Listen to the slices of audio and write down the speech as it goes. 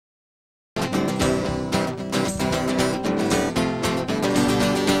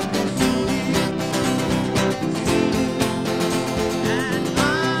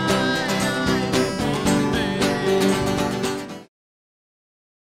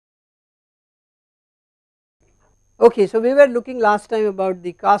Okay, so we were looking last time about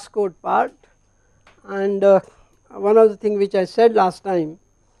the cascode part, and one of the things which I said last time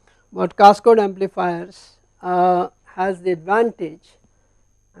about cascode amplifiers has the advantage.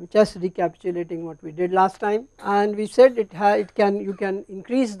 I am just recapitulating what we did last time, and we said you can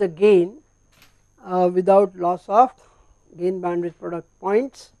increase the gain without loss of gain bandwidth product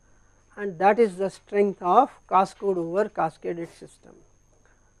points, and that is the strength of cascode over cascaded system.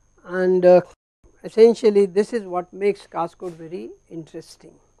 And essentially this is what makes cascode very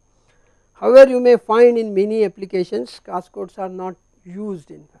interesting. However, you may find in many applications cascodes are not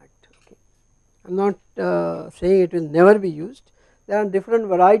used in fact. Okay. I am not saying it will never be used. There are different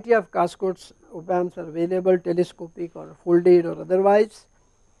variety of cascodes, op-amps are available, telescopic or folded or otherwise,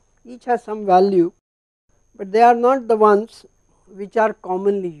 each has some value, but they are not the ones which are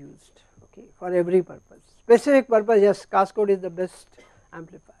commonly used, okay, for every purpose. Specific purpose, yes, cascode is the best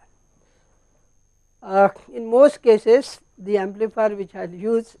amplifier. In most cases the amplifier which I will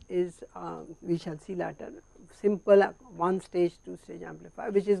use is we shall see later, simple one stage, two stage amplifier,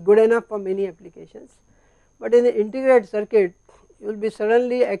 which is good enough for many applications. But in the integrated circuit you will be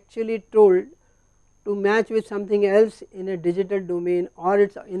suddenly actually told to match with something else in a digital domain, or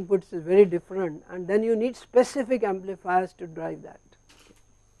its inputs is very different, and then you need specific amplifiers to drive that.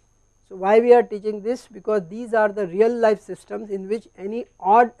 So why we are teaching this? Because these are the real life systems in which any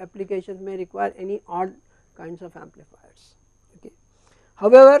odd applications may require any odd kinds of amplifiers. Okay.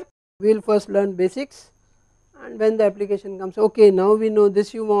 However, we will first learn basics, and when the application comes, okay, now we know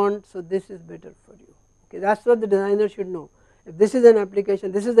this you want, so this is better for you. Okay, that is what the designer should know. If this is an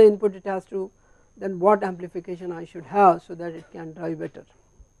application, this is the input it has to, then what amplification I should have so that it can drive better.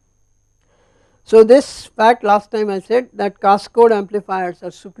 So this fact, last time I said that cascode amplifiers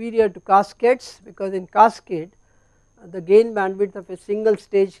are superior to cascades, because in cascade the gain bandwidth of a single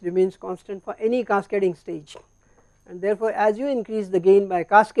stage remains constant for any cascading stage, and therefore as you increase the gain by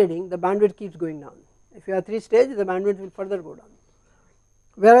cascading, the bandwidth keeps going down. If you have 3 stages, the bandwidth will further go down,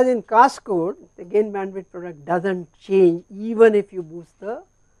 whereas in cascode the gain bandwidth product does not change even if you boost the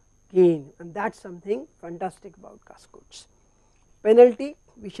gain, and that is something fantastic about cascodes. Penalty,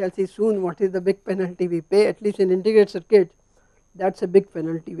 we shall see soon what is the big penalty we pay, at least in integrated circuit that is a big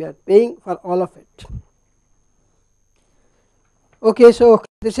penalty we are paying for all of it. Okay, so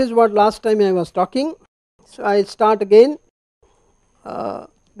this is what last time I was talking. So I will start again.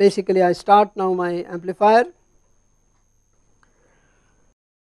 Basically I start now my amplifier.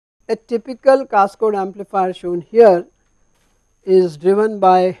 A typical cascode amplifier shown here is driven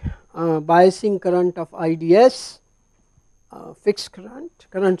by biasing current of IDS, fixed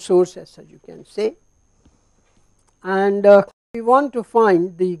current source as such you can say, and we want to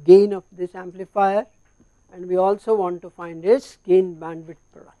find the gain of this amplifier, and we also want to find its gain bandwidth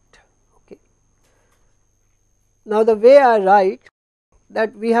product. Okay. Now the way I write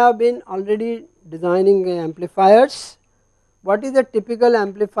that, we have been already designing amplifiers. What is a typical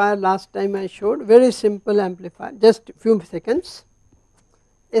amplifier? Last time I showed very simple amplifier, just a few seconds.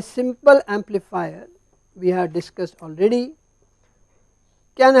 A simple amplifier we have discussed already,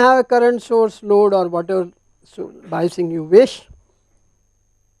 can have a current source, load or whatever biasing you wish,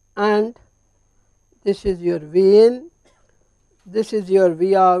 and this is your V in, this is your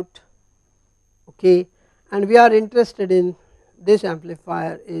V out, okay, and we are interested in this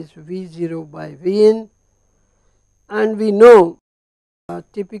amplifier is V0 by V in, and we know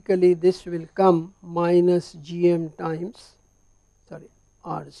typically this will come minus GM times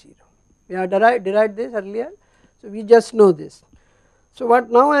R0. We have derived this earlier, so we just know this. So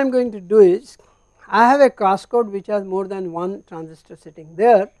what now I am going to do is, I have a cascode which has more than one transistor sitting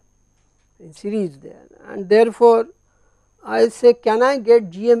there in series there, and therefore I will say can I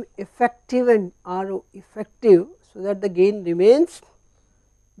get GM effective and RO effective so that the gain remains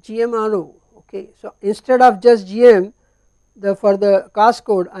GM RO. Okay. So instead of just GM, for the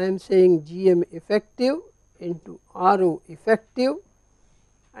cascode I am saying GM effective into RO effective,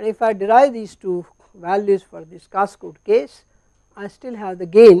 and if I derive these two values for this cascode case, I still have the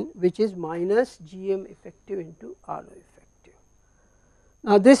gain which is minus GM effective into RO effective.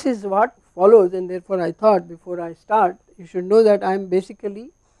 Now this is what follows, and therefore I thought before I start you should know that I am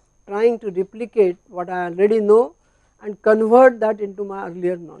basically trying to replicate what I already know and convert that into my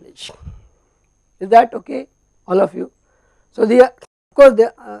earlier knowledge. Is that okay, all of you? So of course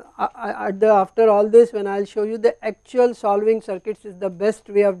after all this, when I will show you the actual solving circuits is the best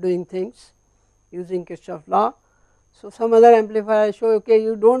way of doing things using Kirchhoff law. So some other amplifier I show, okay,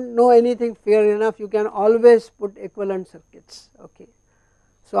 you do not know anything, fair enough, you can always put equivalent circuits. Okay.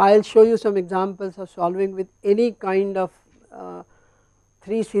 So I will show you some examples of solving with any kind of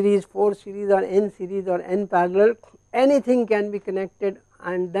 3 series, 4 series or n series or n parallel, anything can be connected,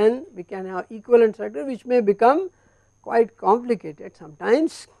 and then we can have equivalent circuit which may become quite complicated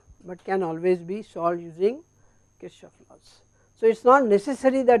sometimes, but can always be solved using Kirchhoff laws. So it is not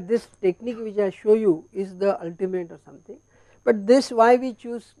necessary that this technique which I show you is the ultimate or something, but this why we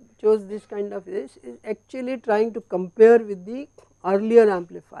chose this kind of this is actually trying to compare with the earlier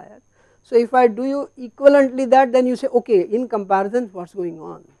amplifier. So if I do you equivalently that, then you say okay, in comparison what is going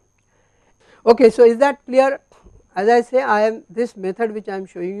on. Okay, so is that clear? As I say, I am this method which I am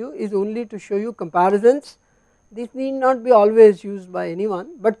showing you is only to show you comparisons. This need not be always used by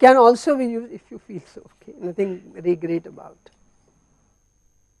anyone, but can also be used if you feel so, okay, nothing very great about.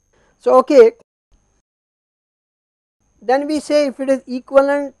 So okay, then we say if it is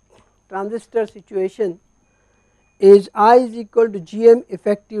equivalent transistor situation is I is equal to Gm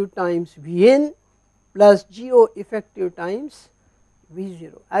effective times Vn plus Go effective times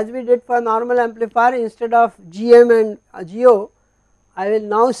V0. As we did for normal amplifier, instead of Gm and Go, I will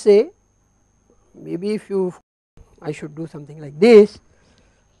now say, maybe if you, I should do something like this.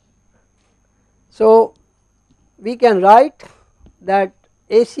 So we can write that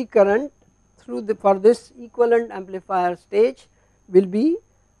AC current through the, for this equivalent amplifier stage will be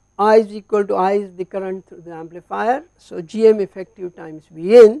I is equal to I is the current through the amplifier. So Gm effective times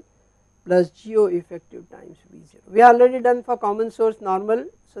Vn plus Go effective times V0. We are already done for common source normal,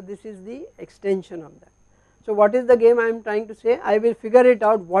 so this is the extension of that. So what is the game I am trying to say? I will figure it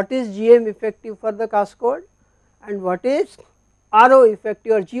out what is Gm effective for the cascode and what is Ro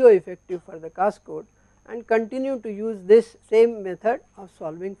effective or Go effective for the cascode, and continue to use this same method of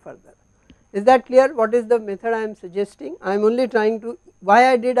solving further. Is that clear? What is the method I am suggesting? I am only trying to, why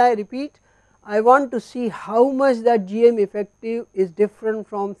I repeat, I want to see how much that Gm effective is different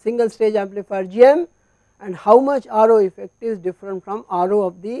from single stage amplifier Gm and how much Ro effective is different from Ro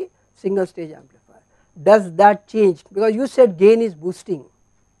of the single stage amplifier. Does that change? Because you said gain is boosting,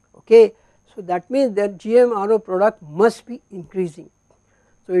 okay. So that means that Gm Ro product must be increasing.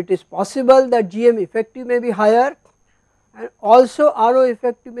 So it is possible that Gm effective may be higher and also Ro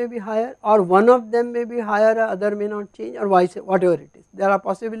effective may be higher, or one of them may be higher, other may not change, or vice, whatever it is. There are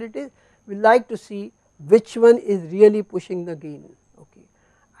possibilities. We like to see which one is really pushing the gain, okay,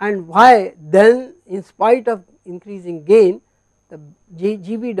 and why then in spite of increasing gain the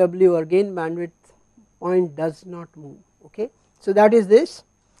GBW or gain bandwidth point does not move, okay. So that is this.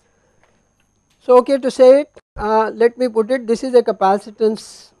 So okay, to say it, let me put it, this is a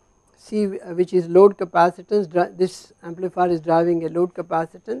capacitance C which is load capacitance. This amplifier is driving a load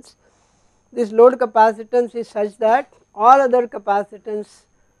capacitance. This load capacitance is such that all other capacitance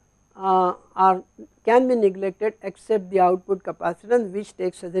can be neglected except the output capacitance, which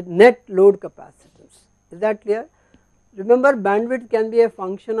takes as a net load capacitance. Is that clear? Remember, bandwidth can be a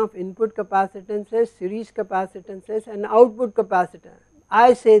function of input capacitances, series capacitances and output capacitance.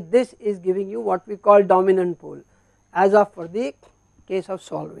 I say this is giving you what we call dominant pole as of for the case of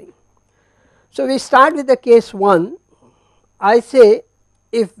solving. So we start with the case 1. I say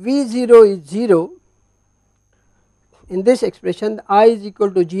if V0 is 0, in this expression I is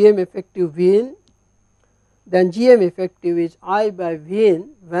equal to Gm effective Vn, then Gm effective is I by Vn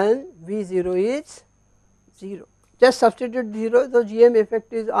when V0 is 0. Just substitute 0, so Gm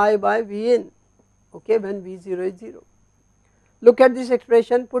effective is I by Vn, okay, when V0 is 0. Look at this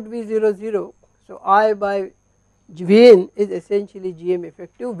expression, put V0 0, so I by Vn is essentially Gm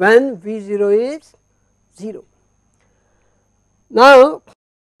effective when V0 is 0. Now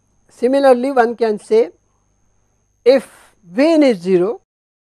similarly one can say if Vn is 0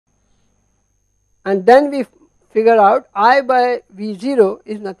 and then we figure out I by V0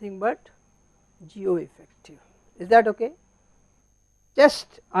 is nothing but Go effective. Is that okay?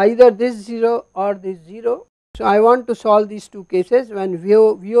 Just either this 0 or this 0. So I want to solve these two cases when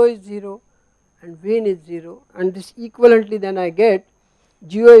Vo is 0 and Vn is 0, and this equivalently then I get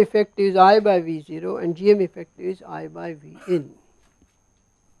Go effective is I by V0 and Gm effective is I by Vn.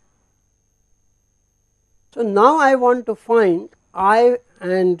 So now I want to find I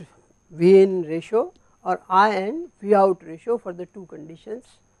and Vn ratio or I and V out ratio for the two conditions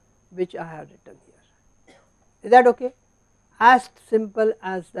which I have written here. Is that okay? As simple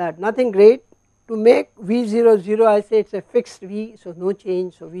as that, nothing great. To make V0 0, I say it is a fixed V, so no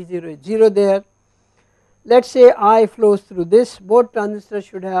change, so V0 is 0 there. Let us say I flows through this, both transistors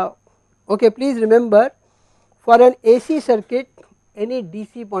should have, okay, please remember for an AC circuit any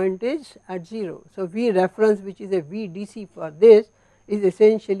DC point is at 0. So V reference, which is a VDC for this, is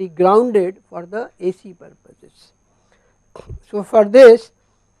essentially grounded for the AC purposes. So for this,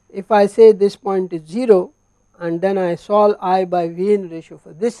 if I say this point is 0 and then I solve I by V in ratio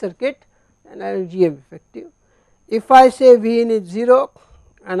for this circuit, then I will GM effective. If I say V in is 0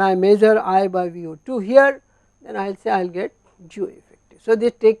 and I measure I by VO2 here, then I will say I will get GO effective. So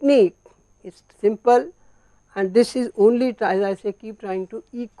this technique is simple, and this is only, as I say, keep trying to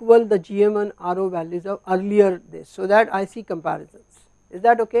equal the GM and RO values of earlier this, so that I see comparisons. Is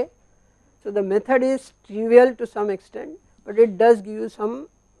that okay? So the method is trivial to some extent, but it does give you some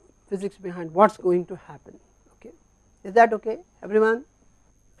physics behind what is going to happen. Okay, is that okay, everyone?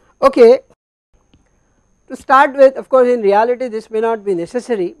 Okay. To start with, of course in reality this may not be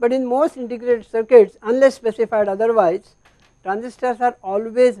necessary, but in most integrated circuits, unless specified otherwise, transistors are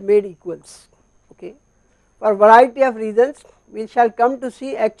always made equals. Okay, for a variety of reasons we shall come to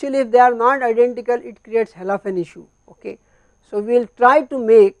see. Actually if they are not identical, it creates hell of an issue. Okay, so we will try to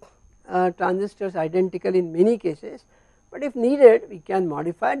make transistors identical in many cases, but if needed we can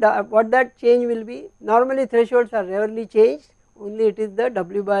modify. What that change will be, normally thresholds are rarely changed, only it is the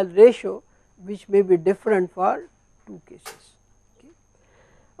W by L ratio which may be different for two cases.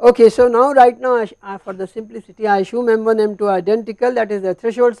 Okay, so now right now for the simplicity I assume M1 M2 are identical, that is the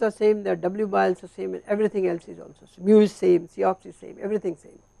thresholds are same, the W by Ls are same, and everything else is also mu is same, C ops is same, everything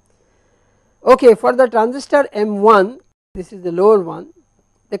same. Okay, for the transistor M1, this is the lower one,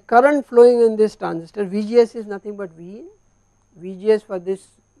 the current flowing in this transistor VGS is nothing but V in, VGS for this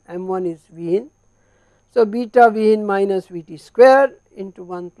M1 is V in. So beta V in minus Vt square into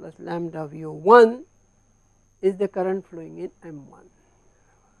 1 plus lambda VO1 is the current flowing in M1.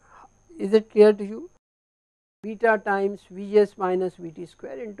 Is it clear to you? Beta times VGS minus Vt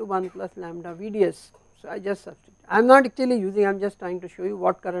square into 1 plus lambda VDS. So I just substitute. I am not actually using, I am just trying to show you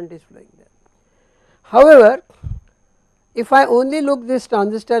what current is flowing there. However, if I only look this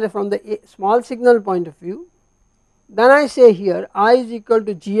transistor from the small signal point of view, then I say here I is equal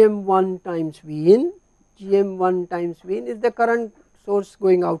to GM1 times V in, GM1 times V in is the current source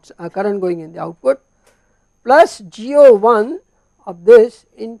going out, current going in the output, plus GO1 of this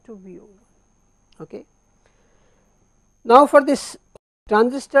into VO1. Okay. Now for this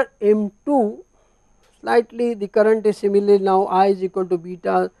transistor M2, slightly the current is similarly now I is equal to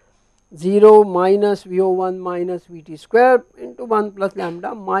beta 0 minus VO1 minus Vt square into 1 plus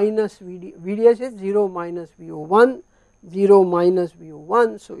lambda minus VDS is 0 minus VO1, 0 minus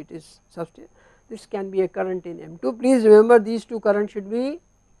VO1, so it is substitute. This can be a current in M2. Please remember these two currents should be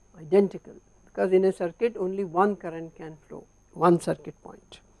identical, because in a circuit only one current can flow, one circuit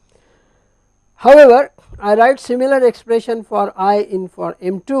point. However, I write similar expression for I in for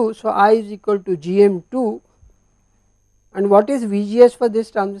M2, so I is equal to GM2, and what is VGS for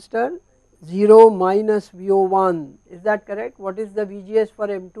this transistor? 0 minus VO1, is that correct? What is the VGS for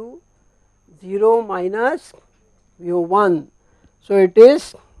M2? 0 minus VO1, so it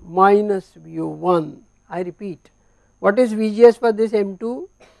is minus VO1. I repeat, what is VGS for this M2?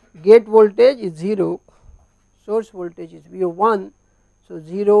 Gate voltage is 0, source voltage is VO1, so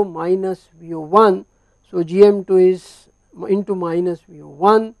 0 minus VO1, so GM2 is into minus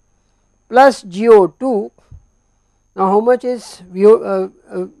VO1 plus GO2. Now how much is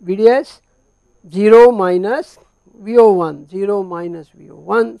VDS? 0 minus VO1, 0 minus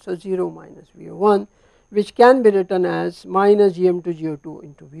VO1, so 0 minus VO1, which can be written as minus GM2 GO2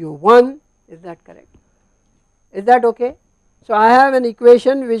 into VO1. Is that correct? Is that okay? So I have an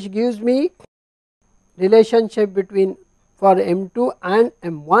equation which gives me relationship between for M2 and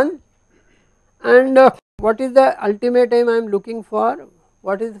M1, and what is the ultimate aim I am looking for?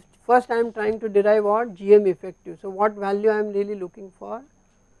 What is first I am trying to derive what? GM effective. So what value I am really looking for?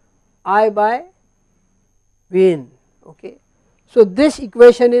 I by V in. Okay. So this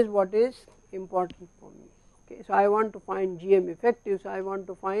equation is what is important for me. Okay. So I want to find GM effective, so I want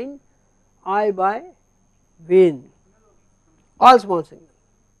to find I by V in, all small signal,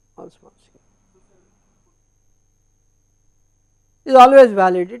 all small signal is always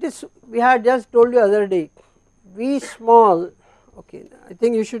valid. It is, we had just told you other day, V small. Okay, I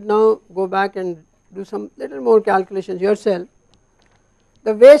think you should now go back and do some little more calculations yourself.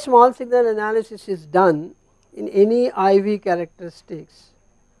 The way small signal analysis is done in any IV characteristics,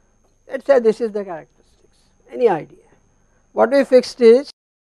 let us say this is the characteristics, any idea. What we fixed is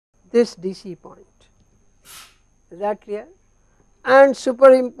this DC point, is that clear? And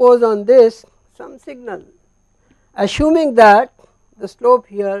superimpose on this some signal, assuming that the slope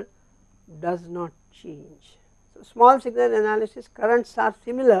here does not change. So small signal analysis currents are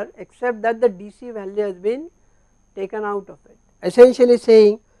similar, except that the DC value has been taken out of it, essentially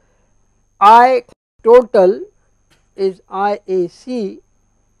saying I total is IAC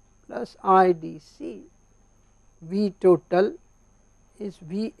plus IDC, V total is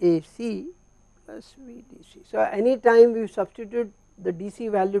VAC plus VDC. So any time we substitute the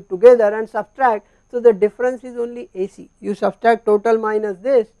DC value together and subtract, so the difference is only AC. You subtract total minus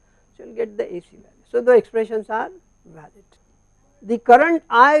this, so you will get the AC value. So the expressions are valid. The current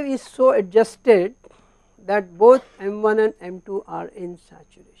I is so adjusted that both M1 and M2 are in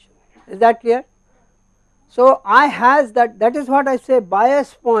saturation. Is that clear? So I has that is what I say,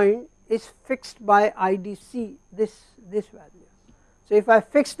 bias point is fixed by IDC, this value. So if I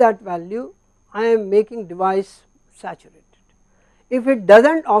fix that value, I am making device saturated. If it does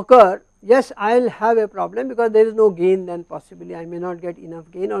not occur, yes, I will have a problem because there is no gain, then possibly I may not get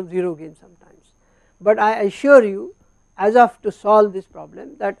enough gain or zero gain sometimes. But I assure you, as of to solve this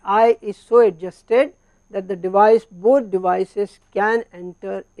problem, that I is so adjusted that the device, both devices can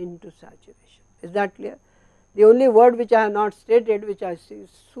enter into saturation. Is that clear? The only word which I have not stated, which I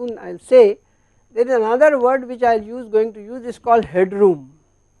soon I will say, there is another word which I will going to use, is called headroom.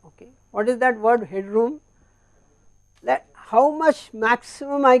 Okay, what is that word headroom? That how much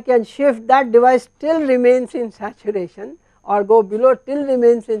maximum I can shift, that device still remains in saturation or go below till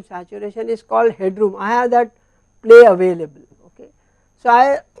remains in saturation, is called headroom. I have that play available. Okay, so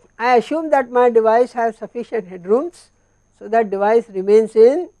I assume that my device has sufficient headrooms, so that device remains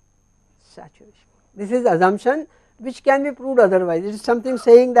in saturation. This is the assumption which can be proved otherwise. It is something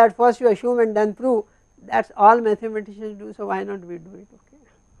saying that first you assume and then prove, that is all mathematicians do, so why not we do it. Okay.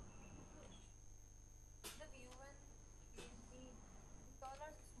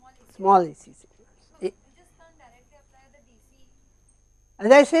 Small AC signals.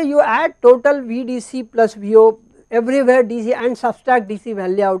 As I say, you add total VDC plus VO everywhere DC and subtract DC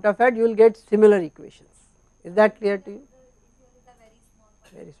value out of it, you will get similar equations. Is that clear to you?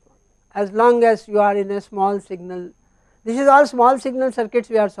 Very small. As long as you are in a small signal, this is all small signal circuits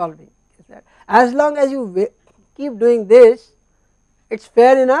we are solving. As long as you keep doing this, it is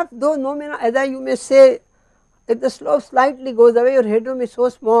fair enough, though no matter, as you may say, if the slope slightly goes away, your headroom is so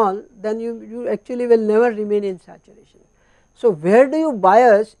small, then you actually will never remain in saturation. So where do you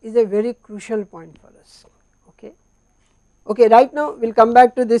bias is a very crucial point for us. Okay, okay. Right now we will come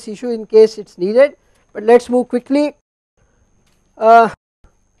back to this issue in case it is needed, but let us move quickly.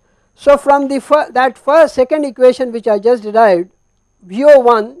 So from the second equation which I just derived,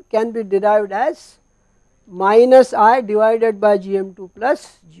 VO1 can be derived as minus I divided by GM2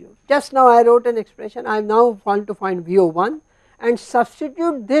 plus GO. Just now I wrote an expression, I am now want to find VO1 and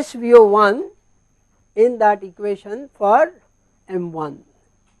substitute this VO1 in that equation for M1.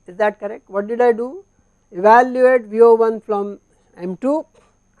 Is that correct? What did I do? Evaluate VO1 from M2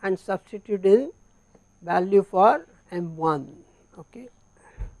 and substitute in value for M1. Okay.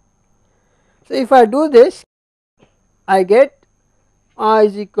 So if I do this, I get I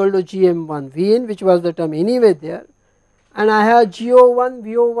is equal to GM1 V in, which was the term anyway there, and I have GO1,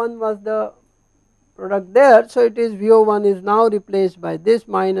 VO1 was the product there, so it is VO1 is now replaced by this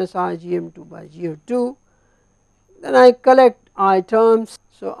minus I GM2 by GO2. Then I collect I terms,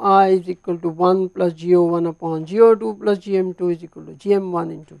 so I is equal to 1 plus GO1 upon GO2 plus GM2 is equal to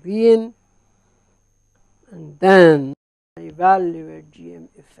GM1 into V in, and then I evaluate GM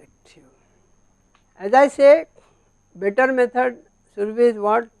effective. As I say, better method survey is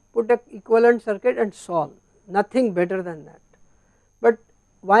what? Put a equivalent circuit and solve, nothing better than that. But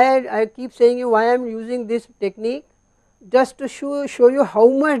why I keep saying you why I am using this technique, just to show you how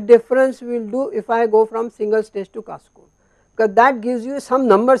much difference we will do if I go from single stage to Cascode, because that gives you some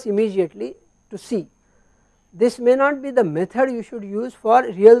numbers immediately to see. This may not be the method you should use for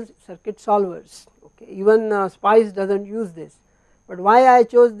real circuit solvers. Okay, even SPICE does not use this. But why I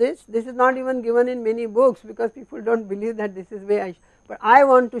chose this? This is not even given in many books because people do not believe that this is way but I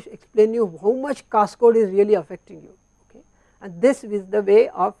want to explain you how much Cascode is really affecting you. Okay, and this is the way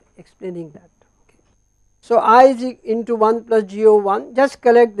of explaining that. Okay. So I is into 1 plus GO1, just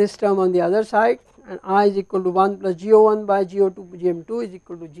collect this term on the other side, and I is equal to 1 plus GO1 by GO2 GM2 is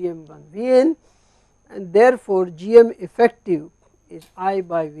equal to GM1 V in, and therefore GM effective is I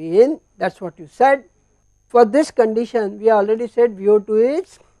by V in, that is what you said. For this condition we already said VO2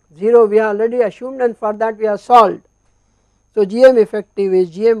 is 0, we have already assumed, and for that we have solved. So GM effective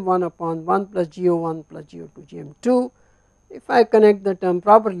is GM1 upon 1 plus GO1 plus GO2 GM2. If I connect the term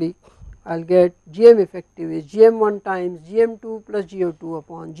properly, I will get GM effective is GM1 times GM2 plus GO2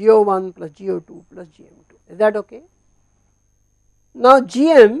 upon GO1 plus GO2 plus GM2. Is that okay? Now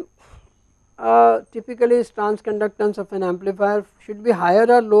GM typically is transconductance of an amplifier, should be higher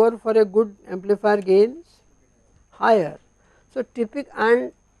or lower for a good amplifier gains? Higher. So typical,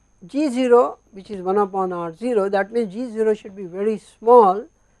 and G0 which is 1 upon R0, that means G0 should be very small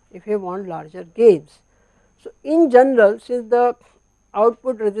if you want larger gains. So in general, since the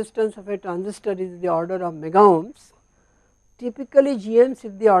output resistance of a transistor is the order of mega ohms, typically GMs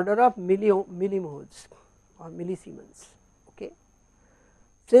is the order of millimoles or millisiemens. Okay.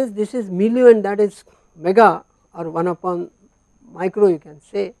 Since this is milli and that is mega or 1 upon micro you can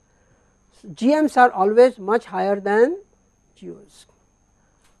say, so GMs are always much higher than GOs.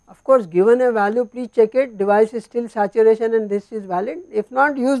 Of course, given a value please check it, device is still saturation and this is valid, if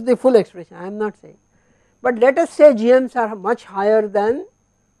not use the full expression, I am not saying. But let us say GMs are much higher than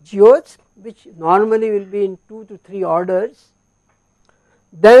GOs, which normally will be in 2 to 3 orders,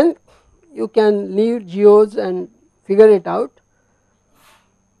 then you can leave GOs and figure it out.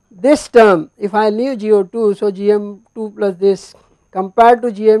 This term if I leave GO2, so GM2 plus this compared to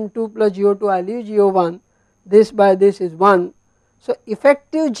GM2 plus GO2 I leave GO1, this by this is 1. So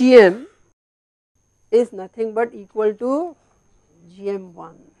effective GM is nothing but equal to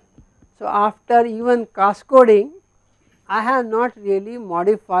GM1. So after even cascoding I have not really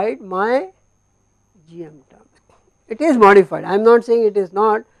modified my GM term. It is modified, I am not saying it is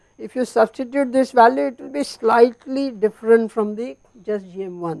not. If you substitute this value it will be slightly different from the just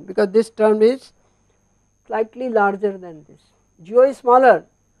GM1 because this term is slightly larger than this. GO is smaller,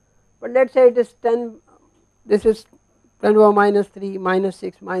 but let us say it is 10, this is 10 over minus 3 minus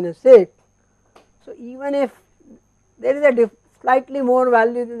 6 minus 6. So even if there is a slightly more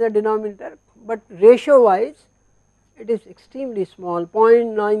value in the denominator, but ratio wise it is extremely small,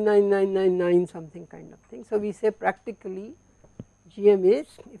 0.99999 something kind of thing. So we say practically GM is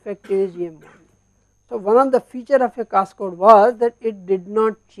effective is GM1. So one of the feature of a cascode was that it did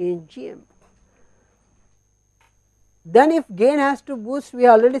not change GM. Then if gain has to boost, we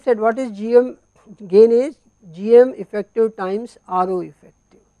already said what is GM, gain is GM effective times RO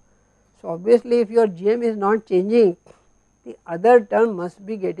effective. So obviously if your GM is not changing, the other term must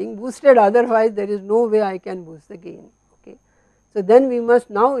be getting boosted, otherwise there is no way I can boost the gain. Okay. So then we must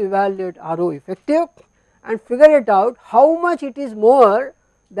now evaluate RO effective and figure it out how much it is more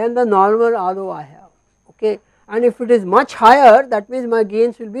than the normal RO I have. Okay. And if it is much higher, that means my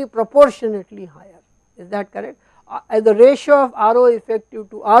gains will be proportionately higher, is that correct? The ratio of RO effective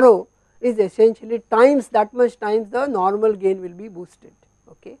to RO is essentially times that much times the normal gain will be boosted,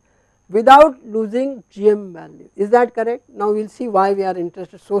 okay, without losing GM value, is that correct? Now we will see why we are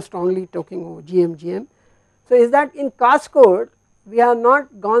interested so strongly talking over GM. So is that in cascode we have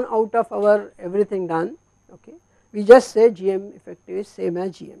not gone out of our everything done, okay, we just say GM effective is same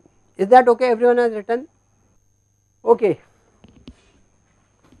as GM, is that okay? Everyone has written? Okay.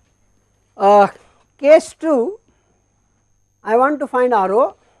 Case 2, I want to find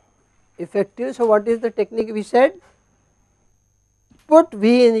RO effective. So what is the technique we said? Put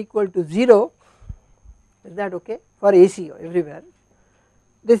V in equal to 0, is that okay, for AC everywhere,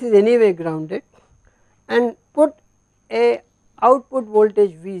 this is anyway grounded, and put a output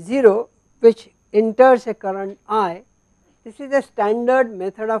voltage V0 which enters a current I. This is a standard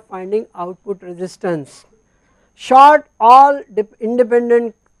method of finding output resistance. Short all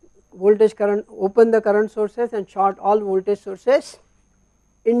independent voltage current, open the current sources and short all voltage sources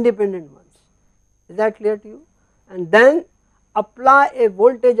independent ones, is that clear to you? And then apply a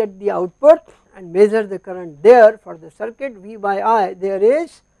voltage at the output and measure the current there for the circuit V by I, there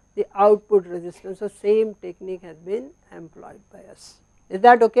is the output resistance. So same technique has been employed by us, is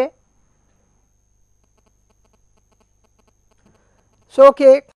that okay? So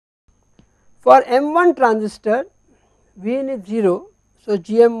okay, for M1 transistor Vn is 0, so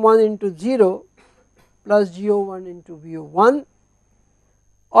Gm1 into 0 plus Go1 into Vo1,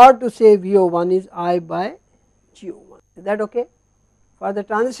 or to say Vo1 is I by Go1, is that okay? For the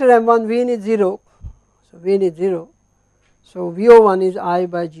transistor M1 Vn is 0, so Vn is 0, so Vo1 is I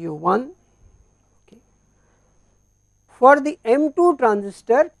by Go1. Okay. For the M2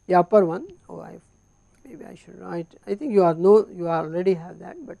 transistor, the upper one, maybe I should write, I think you already have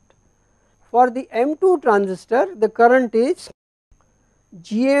that, but for the M2 transistor the current is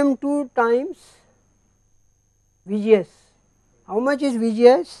Gm2 times Vgs. How much is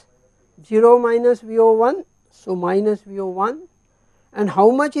Vgs? 0 minus Vo1, so minus Vo1, and how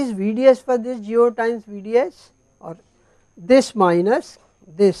much is Vds for this Go times Vds, or this minus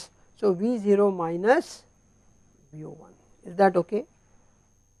this, so V0 minus Vo1, is that okay?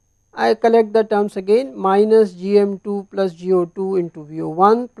 I collect the terms again, minus Gm2 plus Go2 into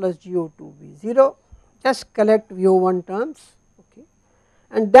Vo1 plus Go2 V0, just collect Vo1 terms, okay,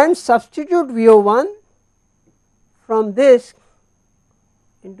 and then substitute Vo1 from this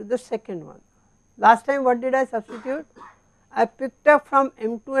into the second one. Last time what did I substitute? I picked up from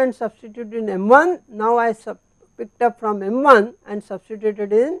M2 and substituted in M1, now I picked up from M1 and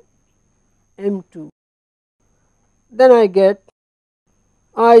substituted in M2, then I get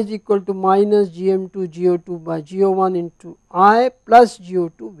I is equal to minus Gm2 Go2 by Go1 into I plus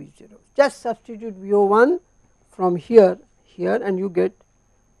Go2 V0. Just substitute Vo1 from here and you get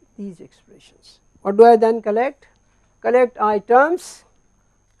these expressions. What do I then collect? Collect I terms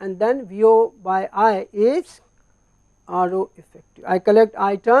and then Vo by I is Ro effective. I collect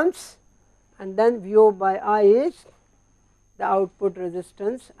I terms and then Vo by I is the output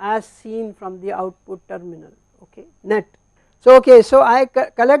resistance as seen from the output terminal, okay, net. So okay, so I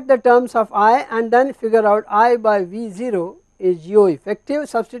collect the terms of I and then figure out I by V0 is Go effective,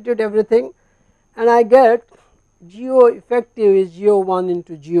 substitute everything and I get Go effective is Go1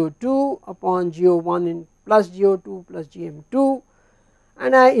 into Go2 upon Go1 in plus Go2 plus Gm2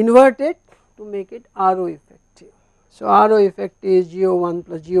 and I invert it to make it Ro effective. So Ro effective is Go1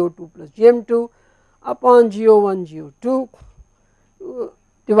 plus Go2 plus Gm2 upon Go1 Go2,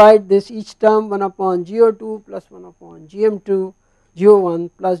 divide this each term 1 upon Go2 plus 1 upon Gm2 Go1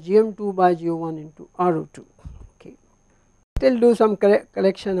 plus Gm2 by Go1 into Ro2, okay. Still do some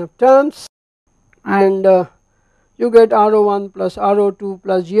collection of terms and you get Ro1 plus Ro2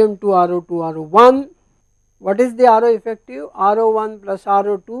 plus Gm2 Ro2 Ro1. What is the Ro effective? Ro1 plus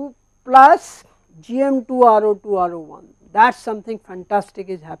Ro2 plus Gm2 Ro2 Ro1. That is something fantastic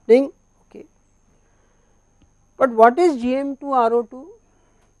is happening, okay. But what is Gm2 Ro2?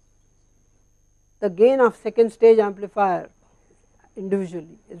 The gain of second stage amplifier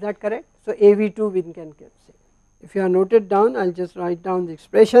individually, is that correct? So AV2 we can say. If you are noted down, I will just write down the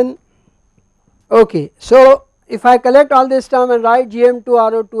expression, okay. So if I collect all this term and write Gm2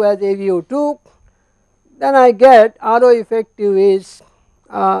 Ro2 as AVO2, then I get Ro effective is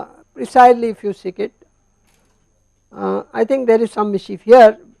precisely, if you seek it, I think there is some mischief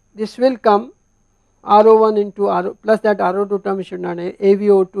here, this will come Ro1 into Ro plus that Ro2 term should not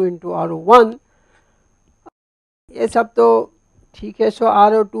AVO2 into Ro1, ये सब तो ठीक है. So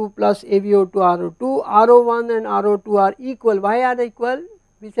Ro2 plus AVO2 Ro2, Ro1 and Ro2 are equal. Why are they equal?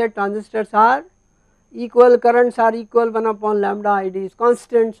 We said transistors are equal, currents are equal, 1 upon lambda ID is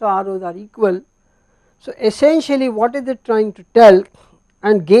constant, so Ros are equal. So essentially what is it trying to tell,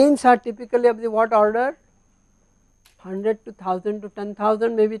 and gains are typically of the what order? 100 to 1000 to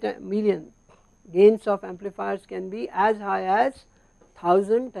 10,000, maybe million. Gains of amplifiers can be as high as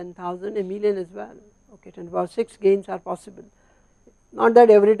 1000, 10,000, a million as well, okay. 10 to the power 6 gains are possible, not that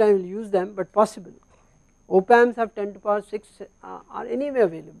every time we will use them, but possible. Op amps of 10 to the power 6 are anyway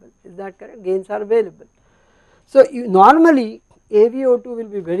available, is that correct? Gains are available. So you normally AVO2 will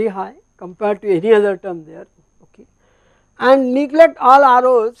be very high compared to any other term there, okay, and neglect all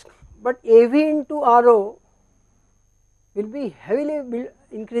Ros, but AV into Ro will be heavily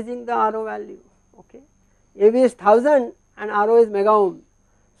increasing the Ro value, okay. AV is 1000 and Ro is mega ohm,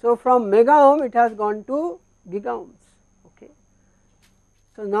 so from mega ohm it has gone to giga ohms, okay.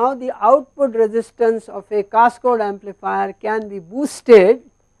 So now the output resistance of a cascode amplifier can be boosted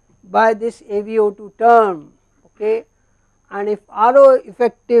by this AVO2 term, okay, and if Ro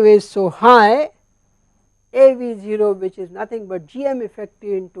effective is so high, AV0, which is nothing but Gm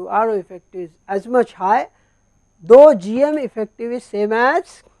effective into Ro effective, is as much high, though Gm effective is same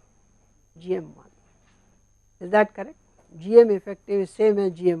as Gm1, is that correct? Gm effective is same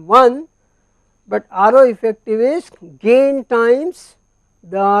as Gm1, but Ro effective is gain times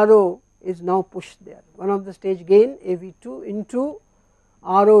the Ro is now pushed there. One of the stage gain AV2 into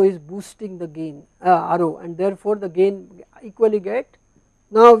Ro is boosting the gain Ro, and therefore the gain equally get.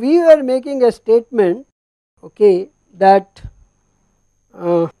 Now we were making a statement, okay, that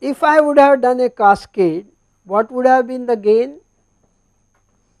if I would have done a cascade, what would have been the gain?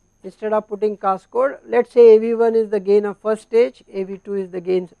 Instead of putting cascode, let us say AV1 is the gain of first stage, AV2 is the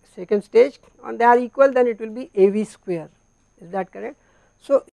gain second stage, and they are equal, then it will be AV square, is that correct?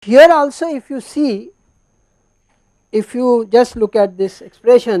 So here also if you see, if you just look at this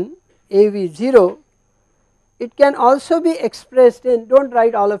expression AV0, it can also be expressed in, do not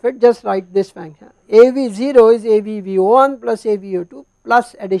write all of it, just write this function, AV0 is AVVO1 plus AVO2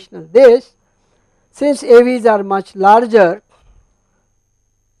 plus additional this. Since AVs are much larger,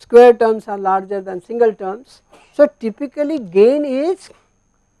 square terms are larger than single terms, so typically gain is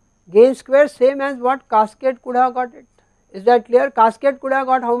gain square same as what cascade could have got it, is that clear? Cascade could have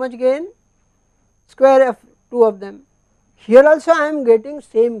got how much gain? Square of two of them. Here also I am getting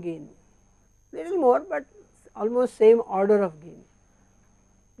same gain, little more but almost same order of gain.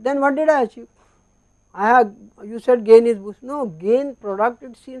 Then what did I achieve? I have, you said gain is boost, no, gain product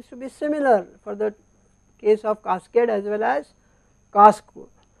it seems to be similar for the case of cascade as well as cascode,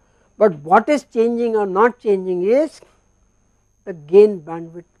 but what is changing or not changing is the gain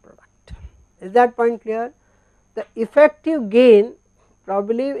bandwidth product, is that point clear? The effective gain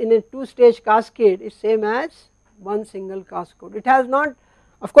probably in a two stage cascade is same as one single cascode. It has not,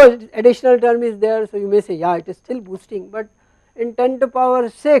 of course additional term is there, so you may say yeah it is still boosting, but in 10 to power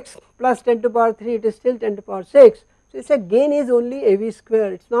 6 plus 10 to power 3 it is still 10 to power 6. So it is a gain is only AV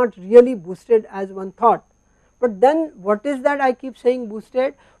square, it is not really boosted as one thought. But then what is that I keep saying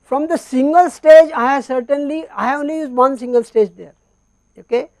boosted? From the single stage I have only used one single stage there,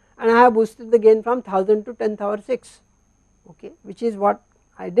 okay, and I have boosted the gain from 1000 to 10 power 6, okay, which is what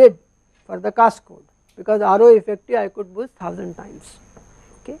I did for the cascode, because RO effective I could boost 1000 times,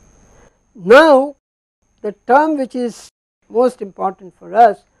 okay. Now the term which is most important for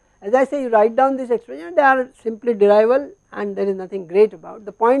us, as I say you write down this expression, they are simply derivable and there is nothing great about.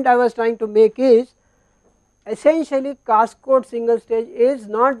 The point I was trying to make is essentially cascode single stage is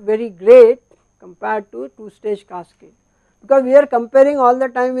not very great compared to two stage cascade, because we are comparing all the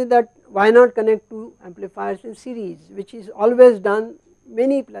time with that why not connect two amplifiers in series, which is always done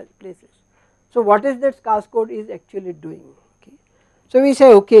many places. So what is that cascode is actually doing, okay. So we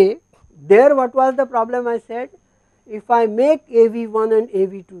say okay, there what was the problem I said, if I make AV1 and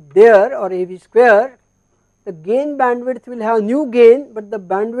AV2 there or AV square, the gain bandwidth will have new gain, but the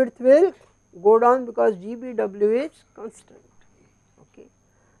bandwidth will go down because GBW is constant, okay.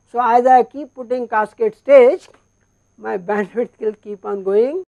 So as I keep putting cascade stage, my bandwidth will keep on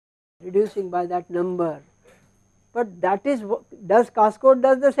going reducing by that number, but that is does cascode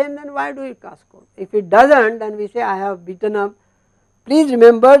does the same, then why do it cascode? If it does not, then we say I have beaten up. Please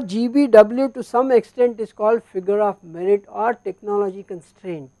remember GBW to some extent is called figure of merit or technology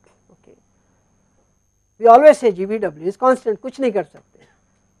constraint, okay. We always say GBW is constant, kuch nahi kar sakte.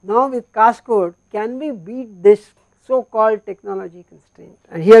 Now with cascode can we beat this so called technology constraint,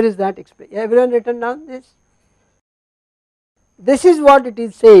 and here is that expression. Everyone written down this? This is what it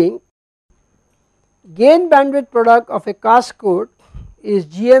is saying, gain bandwidth product of a cascode is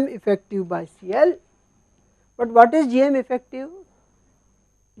GM effective by CL, but what is GM effective?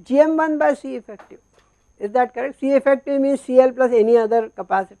 GM1 by C effective, is that correct? C effective means CL plus any other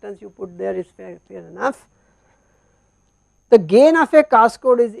capacitance you put there is fair enough. The gain of a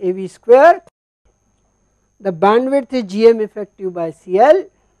cascode is AV square, the bandwidth is GM effective by CL,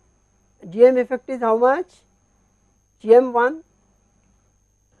 GM effective is how much? GM1.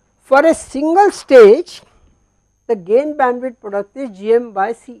 For a single stage the gain bandwidth product is GM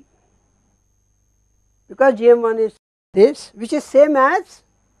by C, because GM1 is this, which is same as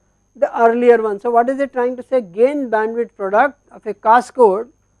the earlier one. So what is it trying to say? Gain bandwidth product of a cascode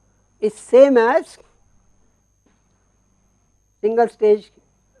is same as single stage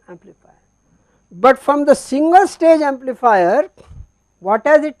amplifier, but from the single stage amplifier what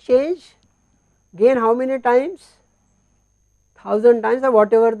has it changed? Gain how many times? 1000 times or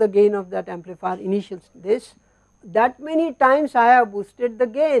whatever the gain of that amplifier initial this, that many times I have boosted the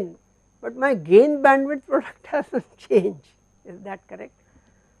gain, but my gain bandwidth product has not changed, is that correct?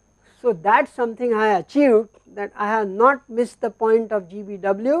 So that is something I achieved, that I have not missed the point of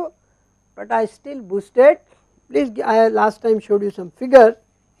GBW, but I still boosted. Please, I last time showed you some figure,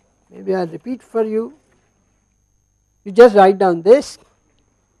 maybe I will repeat for you. You just write down this.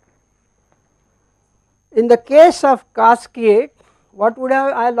 In the case of cascade, what would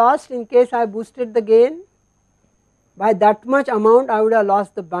have I lost in case I boosted the gain? By that much amount I would have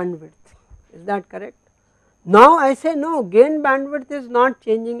lost the bandwidth, is that correct? Now I say no, gain bandwidth is not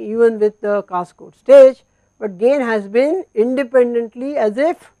changing even with the cascode stage, but gain has been independently as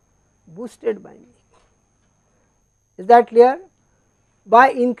if boosted by me, is that clear? By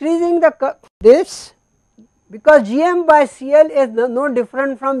increasing the this, because GM by CL is no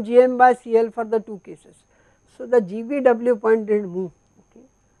different from GM by CL for the two cases, so the GBW point did not move, okay.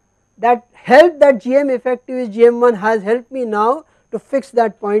 That help that GM effective is GM1 has helped me now to fix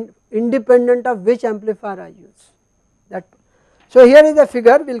that point independent of which amplifier I use that. So here is the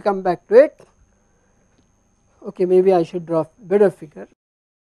figure, we will come back to it, okay. Maybe I should draw better figure,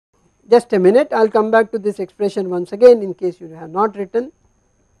 just a minute, I will come back to this expression once again in case you have not written.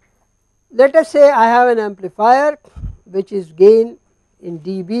 Let us say I have an amplifier which is gain in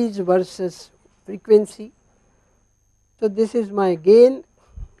dBs versus frequency. So this is my gain,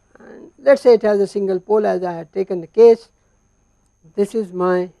 and let us say it has a single pole as I had taken the case. This is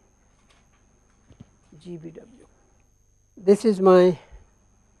my GBW, this is my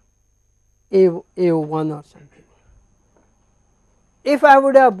A01 or something. If I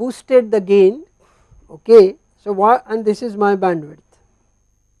would have boosted the gain, okay, so what, and this is my bandwidth.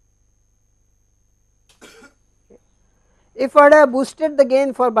 If I would have boosted the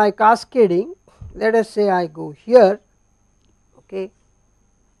gain for by cascading, let us say I go here, okay,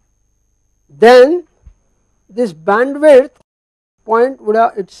 then this bandwidth point would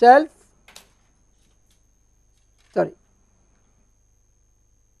have itself, sorry.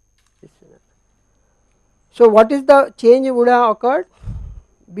 So what is the change would have occurred?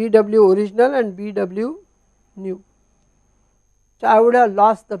 BW original and BW new. So I would have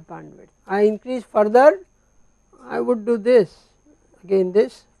lost the bandwidth. I increase further, I would do this, again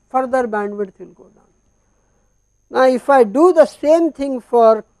this, further bandwidth will go down. Now if I do the same thing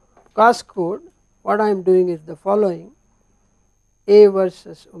for Cascode, what I am doing is the following: A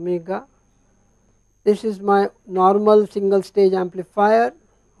versus omega. This is my normal single stage amplifier,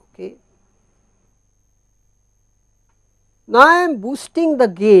 okay. Now I am boosting the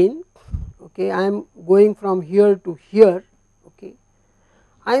gain, okay, I am going from here to here, okay.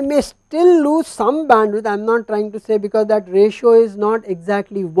 I may still lose some bandwidth, I am not trying to say, because that ratio is not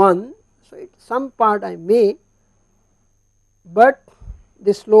exactly 1, so some part I may, but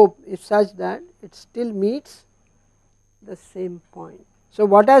the slope is such that it still meets the same point. So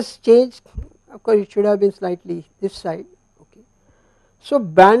what has changed? Of course it should have been slightly this side, okay. So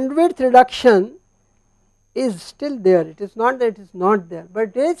bandwidth reduction is still there, it is not that it is not there, but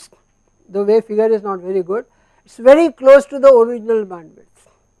it is, the way figure is not very good, it is very close to the original bandwidth.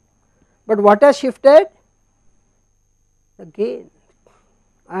 But what has shifted? The gain.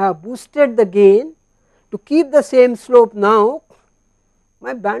 I have boosted the gain to keep the same slope. Now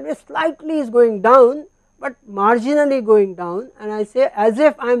my bandwidth slightly is going down, but marginally going down, and I say as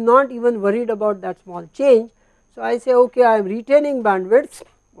if I am not even worried about that small change. So I say okay, I am retaining bandwidth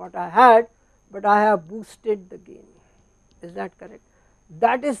what I had, but I have boosted the gain. Is that correct?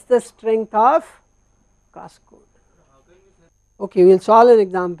 That is the strength of Cascode. Okay, we will solve an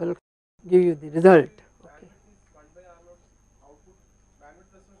example, give you the result. Okay.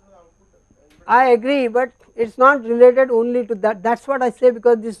 I agree, but it is not related only to that. That is what I say,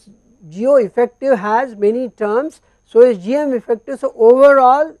 because this geo effective has many terms, so is GM effective. So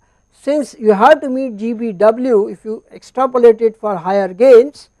overall, since you have to meet GBW, if you extrapolate it for higher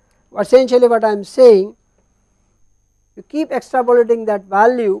gains, essentially what I am saying, you keep extrapolating that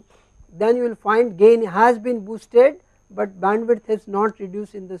value, then you will find gain has been boosted, but bandwidth is not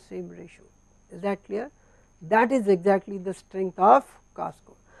reduced in the same ratio. Is that clear? That is exactly the strength of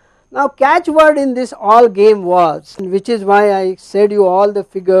Cascode. Now catchword in this all game was, which is why I said you all the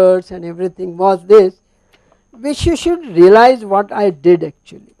figures and everything, was this, which you should realize what I did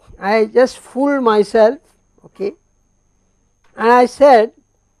actually. I just fooled myself, okay, and I said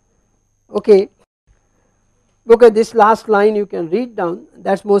okay, this last line you can read down,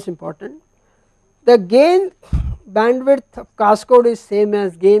 that is most important. The gain bandwidth of Cascode is same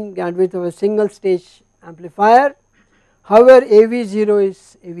as gain bandwidth of a single stage amplifier. However, AV0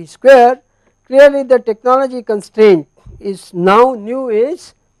 is AV square. Clearly the technology constraint is now new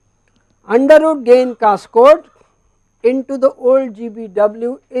is under root gain Cascode into the old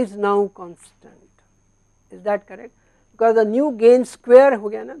GBW is now constant. Is that correct? Because the new gain square हो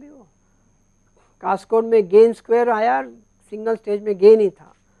गया ना भी वो, Cascode में gain square आया, single stage में gain ही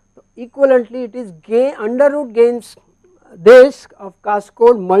था, तो equivalently it is gain under root gains this of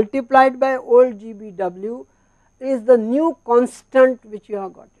Cascode multiplied by old GBW is the new constant which you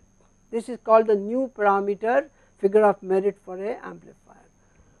have got it. This is called the new parameter figure of merit for a amplifier.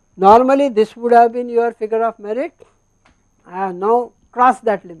 Normally this would have been your figure of merit, I have now crossed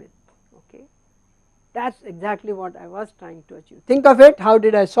that limit, okay. That is exactly what I was trying to achieve. Think of it, how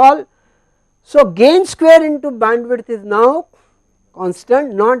did I solve? So gain square into bandwidth is now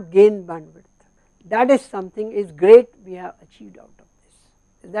constant, not gain bandwidth. That is something is great we have achieved out of this.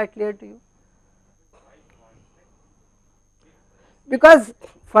 Is that clear to you? Because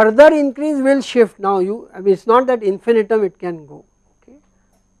further increase will shift now you, I mean it is not that infinitum it can go, okay.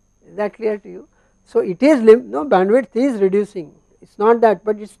 Is that clear to you? So it is no, bandwidth is reducing, it is not that,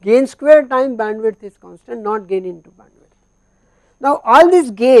 but it is gain square time bandwidth is constant, not gain into bandwidth. Now all this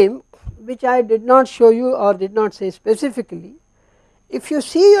game which I did not show you or did not say specifically, if you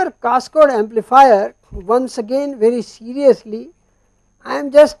see your Cascode amplifier, once again very seriously, I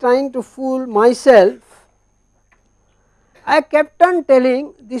am just trying to fool myself. I kept on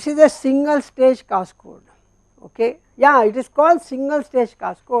telling this is a single stage Cascode, okay. Yeah, it is called single stage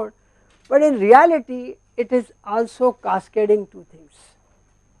Cascode, but in reality it is also cascading two things.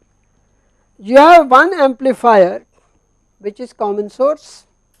 You have one amplifier which is common source,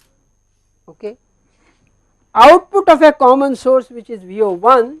 okay. Output of a common source which is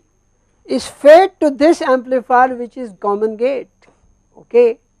VO1 is fed to this amplifier which is common gate,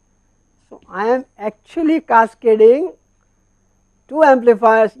 okay. So I am actually cascading two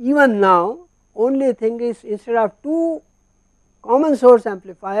amplifiers even now, only thing is instead of two common source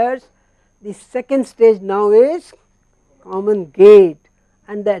amplifiers, the second stage now is common gate,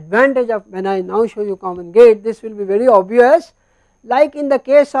 and the advantage of when I now show you common gate, this will be very obvious. Like in the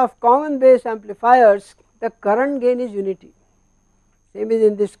case of common base amplifiers, the current gain is unity, same is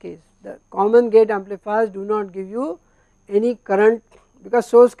in this case. The common gate amplifiers do not give you any current, because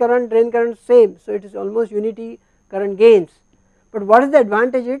source current, drain current same, so it is almost unity current gains. But what is the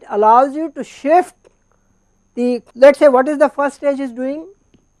advantage? It allows you to shift the, let us say what is the first stage is doing,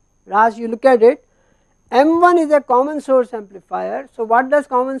 Raj, you look at it, M1 is a common source amplifier. So what does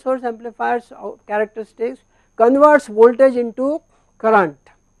common source amplifiers characteristics? Converts voltage into current.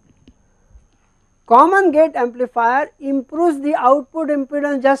 Common gate amplifier improves the output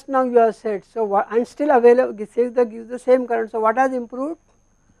impedance, just now you have said, so what, and still available, gives the same current. So what has improved?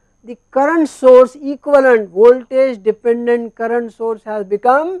 The current source equivalent, voltage dependent current source has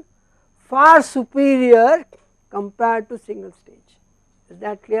become far superior compared to single stage. Is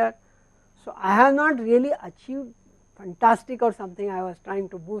that clear? So I have not really achieved fantastic or something I was trying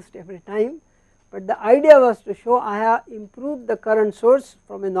to boost every time, but the idea was to show I have improved the current source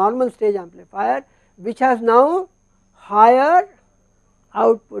from a normal stage amplifier, which has now higher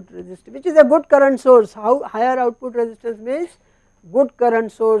output resistance, which is a good current source. How higher output resistance means good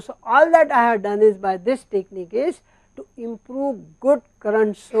current source. So all that I have done is by this technique is to improve good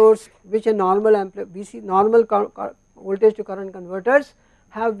current source, which a normal VC normal voltage to current converters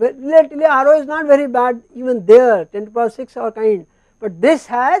have. Relatively RO is not very bad even there, 10 to the power 6 or kind, but this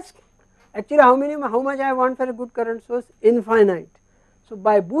has actually how much I want for a good current source? Infinite. So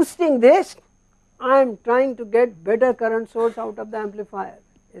by boosting this, I am trying to get better current source out of the amplifier.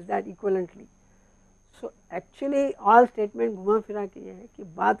 Is that equivalently? So actually all statement घुमा फिरा के ये है कि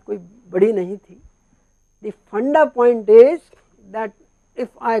बात कोई बड़ी नहीं थी. The funda point is that if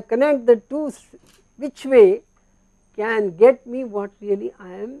I connect the two, which way can get me what really I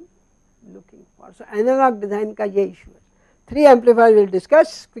am looking for. So analog design का ये issue है. 3 amplifiers we will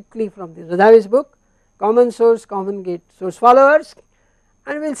discuss quickly from the Radhavi's book, common source, common gate, source followers,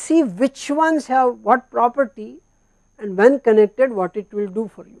 and we will see which ones have what property and when connected what it will do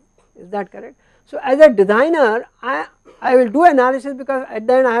for you. Is that correct? So as a designer, I will do analysis, because at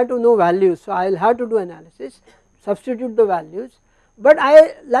the end I have to know values, so I will have to do analysis, substitute the values, but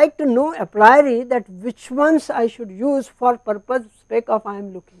I like to know a priori that which ones I should use for purpose spec of I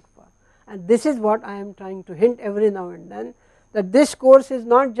am looking for, and this is what I am trying to hint every now and then, that this course is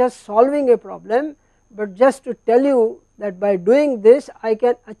not just solving a problem, but just to tell you that by doing this I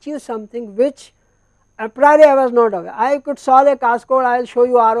can achieve something which a priori I was not aware. I could solve a cascode, I will show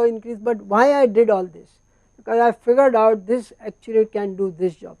you RO increase, but why I did all this? Because I figured out this actually can do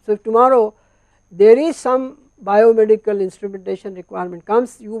this job. So if tomorrow there is some biomedical instrumentation requirement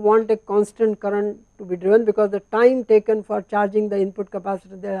comes, you want a constant current to be driven, because the time taken for charging the input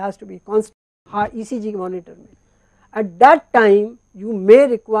capacitor there has to be constant, ECG monitor. At that time you may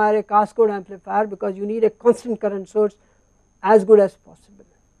require a cascode amplifier, because you need a constant current source as good as possible,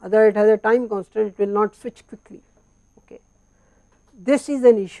 other it has a time constant, it will not switch quickly. Okay. This is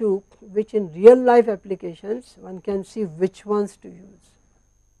an issue which in real life applications one can see which ones to use.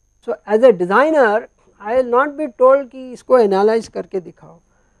 So as a designer I will not be told कि इसको analyze करके दिखाओ,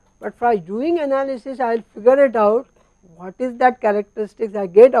 but by doing analysis I will figure it out what is that characteristics I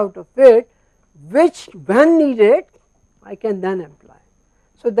get out of it, which when needed I can then apply.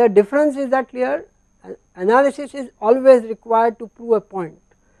 So the difference is that clear. Analysis is always required to prove a point,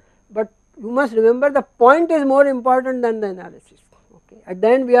 but you must remember the point is more important than the analysis. Okay. At the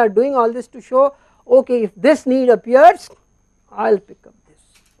end we are doing all this to show, okay, if this need appears I will pick up this.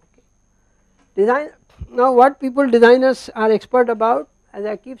 Okay. Design. Now what people designers are expert about, as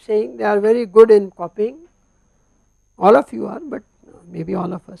I keep saying, they are very good in copying, all of you are, but maybe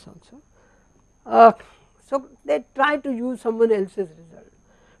all of us also. So they try to use someone else's result,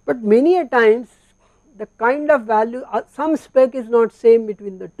 but many a times the kind of value, some spec is not same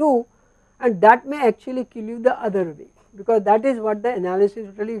between the two, and that may actually kill you the other way, because that is what the analysis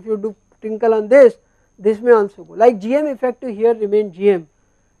will tell you. If you do twinkle on this, this may also go, like GM effective here remain GM,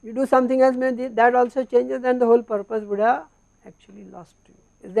 you do something else, may that also changes, then the whole purpose would have actually lost to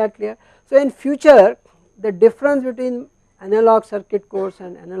you. Is that clear? So in future the difference between analog circuit course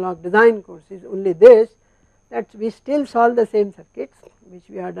and analog design course is only this, that we still solve the same circuits which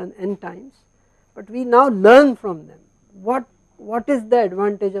we have done n times, but we now learn from them what is the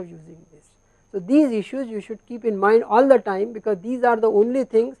advantage of using this. So these issues you should keep in mind all the time, because these are the only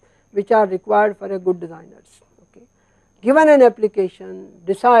things which are required for a good designers. Okay. Given an application,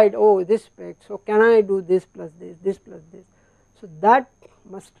 decide, oh this spec, so can I do this plus this plus this, so that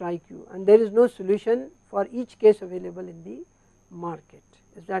must strike you, and there is no solution for each case available in the market.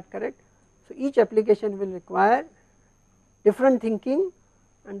 Is that correct? So each application will require different thinking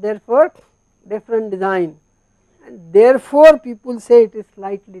and therefore different design, and therefore people say it is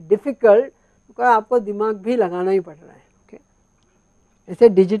slightly difficult because आपको दिमाग भी लगाना ही पड़ रहा है. Okay, ऐसे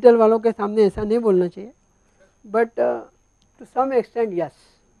digital वालों के सामने ऐसा नहीं बोलना चाहिए, but to some extent yes.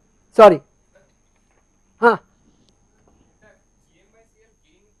 Sorry. हाँ.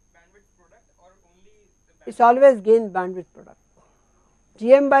 It's always gain bandwidth product.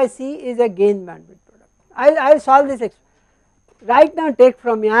 GM by C is a gain bandwidth product. I'll solve this right now. Take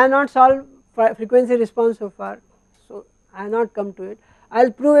from me. I have not solved frequency response so far, so I have not come to it.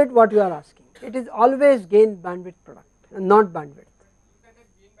 I'll prove it what you are asking. It is always gain bandwidth product and not bandwidth.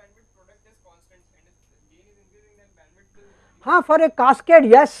 For a cascade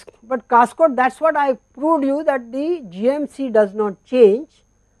yes, but cascade, that's what I proved you, that the GMC does not change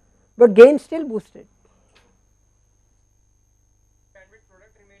but gain still boosted.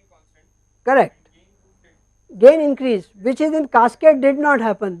 Correct. Gain increase, which is in cascade did not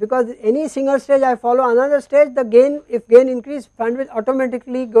happen, because any single stage I follow another stage, the gain, if gain increase, bandwidth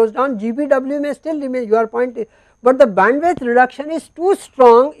automatically goes down. GBW may still remain, your point is, but the bandwidth reduction is too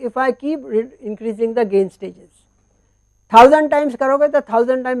strong if I keep increasing the gain stages. 1000 times करोगे तो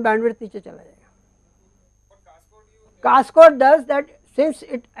 1000 time bandwidth नीचे चला जाएगा. Cascode does that, since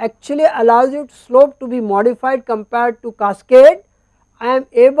it actually allows you slope to be modified compared to cascade, I am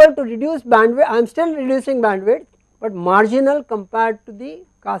able to reduce bandwidth. I am still reducing bandwidth, but marginal compared to the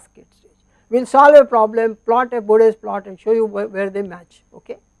cascade stage. We will solve a problem, plot a Bode's plot and show you where they match.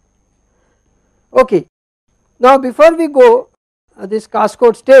 Okay. Okay. Now before we go this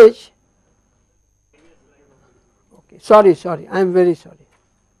cascade stage, okay, sorry, I am very sorry.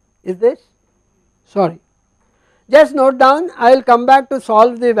 Is this? Sorry. Just note down, I will come back to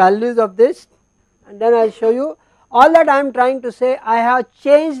solve the values of this and then I will show you. All that I am trying to say, I have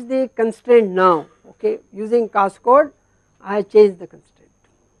changed the constraint now. Okay, using cascode I have changed the constraint,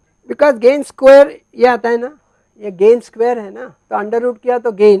 because gain square ये आता है ना, ये gain square है ना, तो under root किया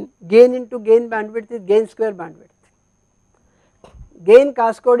तो gain into gain bandwidth is gain square bandwidth. Gain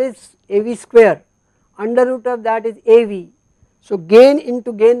cascode is AV square, under root of that is AV. So gain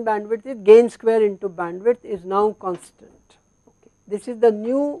into gain bandwidth is gain square into bandwidth is now constant. Okay. This is the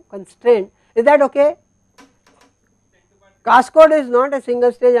new constraint. Is that okay? Cascode is not a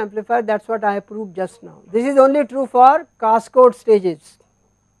single stage amplifier, that is what I have proved just now. This is only true for cascode stages.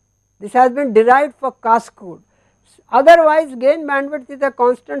 This has been derived for cascode. Otherwise gain bandwidth is a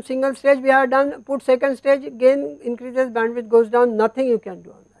constant single stage, we have done, put second stage, gain increases, bandwidth goes down, nothing you can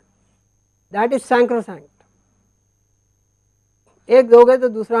do on that. That is sacrosanct. एक दोगे तो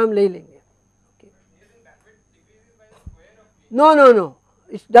दूसरा हम ले लेंगे. No.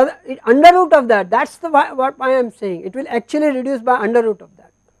 It under root of that, that is the what I am saying, it will actually reduce by under root of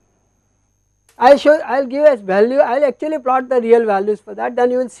that. I will give a value, I will actually plot the real values for that,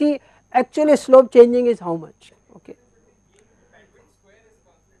 then you will see actually slope changing is how much. Okay,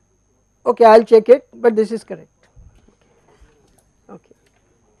 okay, I will check it, but this is correct.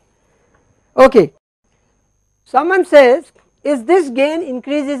 Okay. Someone says, is this gain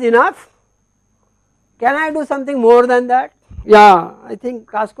increase is enough? Can I do something more than that? Yeah, I think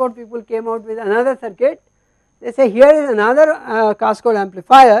Cascode people came out with another circuit. They say here is another Cascode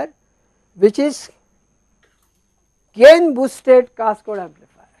amplifier which is gain boosted Cascode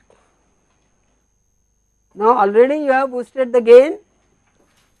amplifier. Now already you have boosted the gain.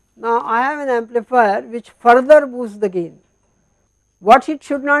 Now I have an amplifier which further boosts the gain. What it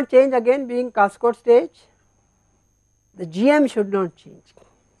should not change, again being Cascode stage, the GM should not change,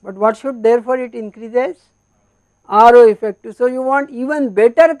 but what should, therefore it increases RO effective. So you want even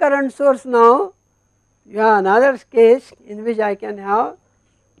better current source now, you have another case in which I can have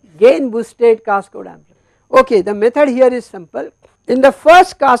gain boosted Cascode amplifier. Okay, the method here is simple. In the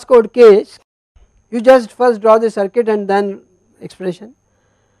first Cascode case, you just first draw the circuit and then expression.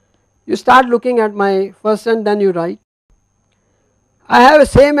 You start looking at my first and then you write. I have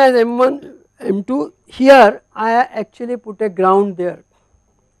same as M1, M2, here I actually put a ground there.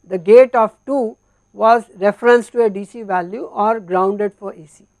 The gate of 2 was referenced to a DC value or grounded for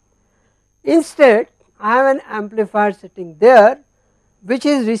AC. Instead I have an amplifier sitting there which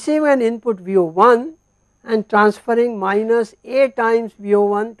is receiving an input VO1 and transferring minus A times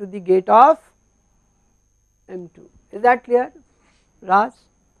VO1 to the gate of M2. Is that clear, Raj?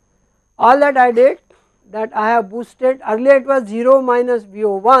 All that I did, that I have boosted, earlier it was 0 minus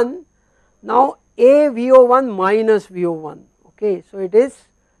VO1, now A VO1 minus VO1, okay. So it is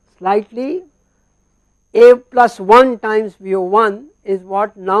slightly A plus 1 times VO1 is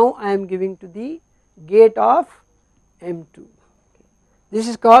what now I am giving to the gate of M2. This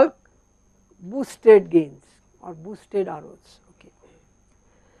is called boosted gains, or boosted ROs. Okay.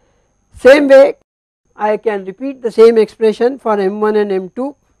 Same way I can repeat the same expression for M1 and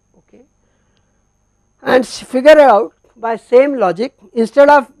M2, okay, and figure out by same logic. Instead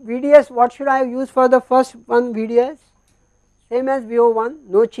of VDS, what should I use for the first one? VDS, same as VO1,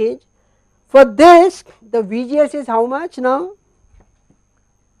 no change. For this the VGS is how much now?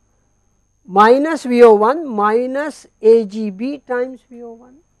 Minus VO1 minus AGB times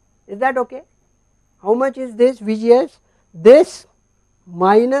VO1, is that okay? How much is this VGS? This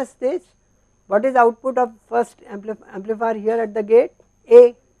minus this, what is output of first amplifier here at the gate?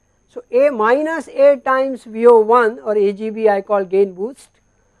 A. So A minus A times VO1 or AGB I call gain boost.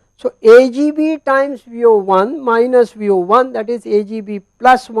 So AGB times VO1 minus VO1, that is AGB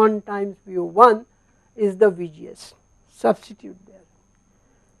plus 1 times VO1 is the VGS. Substitute there.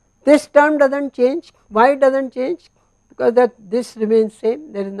 This term does not change. Why it does not change? Because that this remains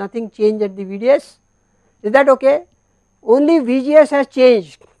same, there is nothing changed at the VDS. Is that okay? Only VGS has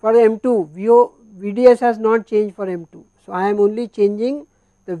changed for M2, VDS has not changed for M2. So I am only changing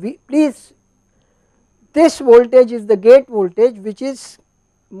the please, this voltage is the gate voltage, which is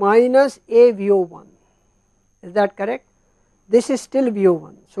minus A VO1, is that correct? This is still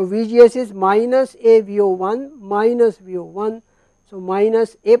VO1. So VGS is minus A VO1 minus VO1, so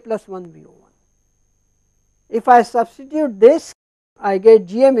minus A plus 1 VO1. If I substitute this, I get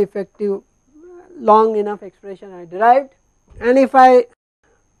GM effective, long enough expression I derived, and if I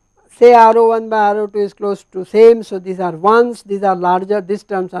say RO1 by RO2 is close to same, so these are ones, these are larger, these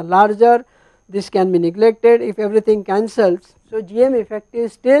terms are larger, this can be neglected if everything cancels. So GM effective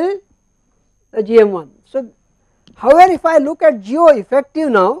is still the GM1. So however, if I look at GO effective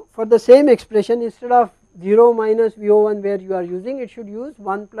now for the same expression, instead of 0 minus VO1 where you are using, it should use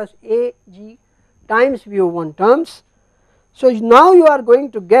 1 plus AG times VO1 terms. So now you are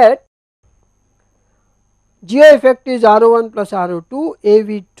going to get GO effective is RO1 plus RO2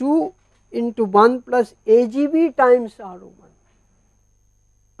 AV2 into 1 plus AGB times RO1.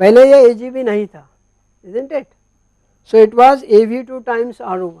 पहले ये AGB नहीं था, isn't it? So it was AV2 times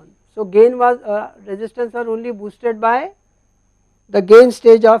RO1. So gain was resistance was only boosted by the gain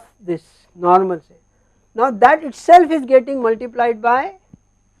stage of this normal say. Now that itself is getting multiplied by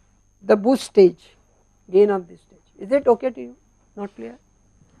the boost stage, gain of this stage. Is it okay to you? Not clear?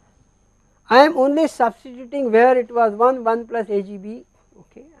 I am only substituting where it was 1 plus AGB,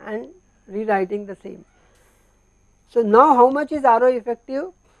 okay, and rewriting the same. So now how much is RO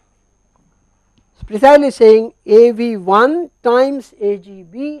effective? It's precisely saying AV1 times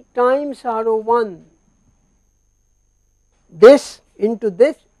AGB times RO1. This into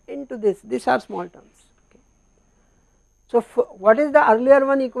this into this, these are small terms. Okay. So what is the earlier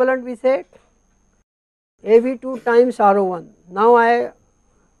one equivalent we said? AV2 times RO1. Now I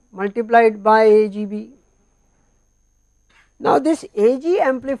multiplied by AGB. Now this AG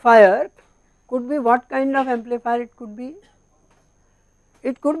amplifier could be what kind of amplifier it could be?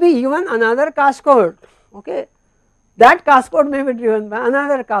 It could be even another cascode, okay. That cascode may be driven by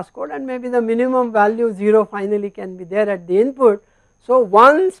another cascode and maybe the minimum value 0 finally can be there at the input. So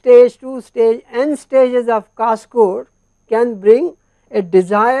 1 stage, 2 stage, n stages of cascode can bring a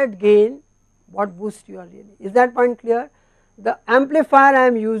desired gain, what boost you are really. Is that point clear? The amplifier I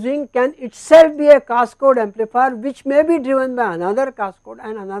am using can itself be a cascode amplifier which may be driven by another cascode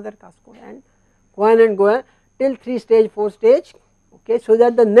and another cascode and go on till 3 stage, 4 stage, okay, so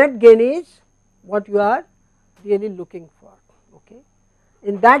that the net gain is what you are really looking for, okay.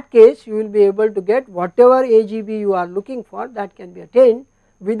 In that case you will be able to get whatever AGB you are looking for, that can be attained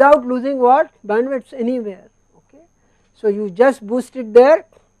without losing what? Bandwidths anywhere, okay. So you just boost it there,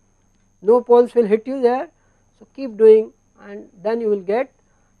 no poles will hit you there, so keep doing and then you will get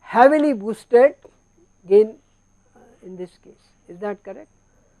heavily boosted gain in this case. Is that correct?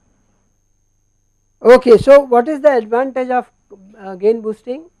 Okay, so what is the advantage of gain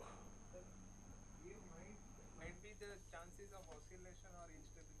boosting? Might be the chances of oscillation or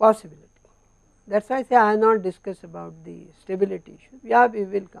instability. Possibility. That is why I say I will not discuss about the stability issue. Yeah, we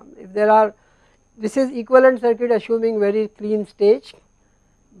will come. If there are, this is equivalent circuit assuming very clean stage,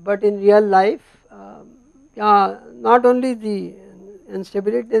 but in real life, yeah, not only the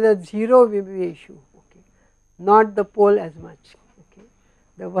instability, the 0 will be issue, okay, not the pole as much, okay.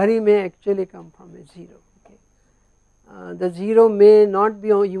 The worry may actually come from a 0, okay. The 0 may not be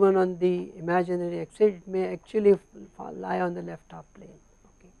even on the imaginary axis, it may actually lie on the left half plane,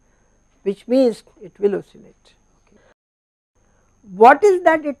 okay, which means it will oscillate, okay. What is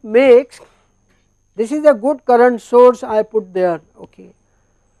that it makes? This is a good current source I put there, okay.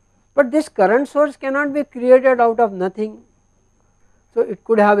 But this current source cannot be created out of nothing. So it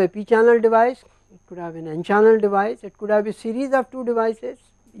could have a p channel device, it could have an N channel device, it could have a series of 2 devices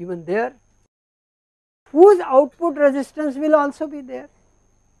even there, whose output resistance will also be there.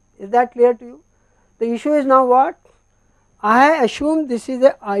 Is that clear to you? The issue is now what? I assume this is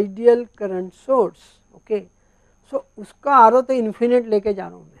a ideal current source, okay. So उसका RO तो infinite लेके जा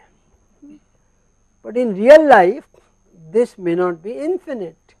रहा हूँ मैं, but in real life this may not be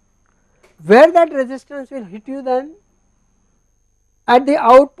infinite. Where that resistance will hit you then? At the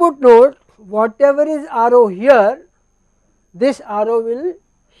output node, whatever is RO here, this RO will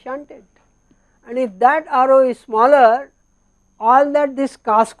shunt it, and if that RO is smaller, all that this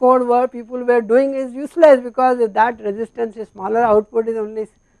cascode work people were doing is useless, because if that resistance is smaller, output is only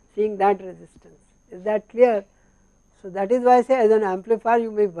seeing that resistance. Is that clear? So that is why I say as an amplifier you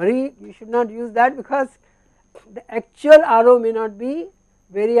may worry, you should not use that, because the actual RO may not be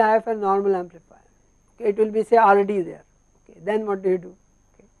very high for normal amplifier, okay. It will be say RD there, okay. Then what do you do?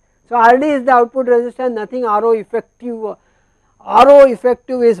 Okay. So RD is the output resistance, nothing RO effective. RO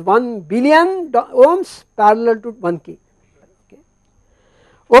effective is 1 billion ohms parallel to 1K.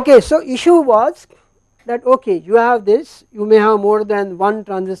 Okay, so issue was that okay, you have this, you may have more than one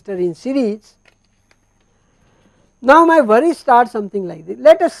transistor in series. Now my worry starts something like this.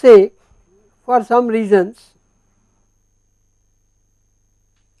 Let us say for some reasons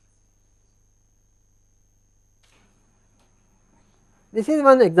this is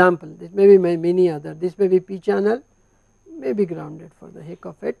one example, this may be many other, this may be P channel, may be grounded for the heck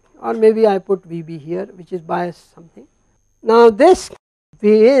of it, or maybe I put VB here which is biased something. Now this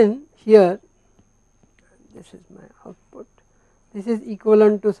Vin here, this is my output, this is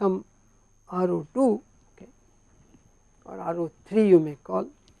equivalent to some RO2, okay, or RO3 you may call.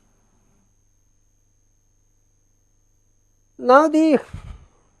 Now the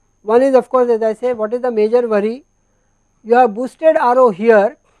one is of course, as I say, what is the major worry? You have boosted RO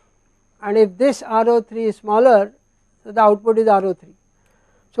here, and if this RO3 is smaller, so the output is RO3.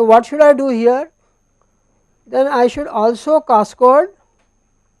 So what should I do here? Then I should also cascode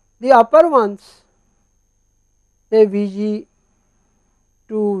the upper ones, say VG2,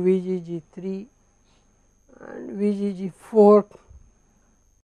 VGG3 and VGG4.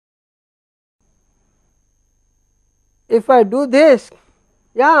 If I do this,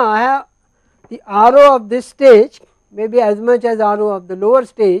 yeah, I have the RO of this stage maybe as much as RO of the lower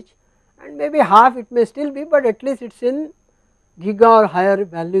stage, and maybe half it may still be, but at least it is in giga or higher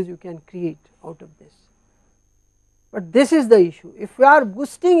values you can create out of this. But this is the issue, if you are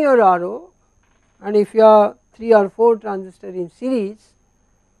boosting your RO and if you are 3 or 4 transistor in series,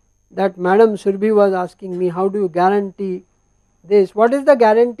 that Madam Surbhi was asking me, how do you guarantee this? What is the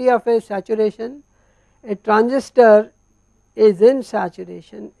guarantee of a saturation? A transistor is in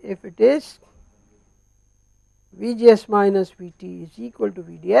saturation if it is VGS minus VT is equal to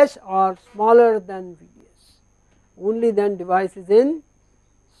VDS or smaller than VDS, only then device is in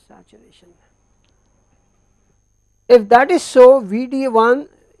saturation. If that is so, VD1,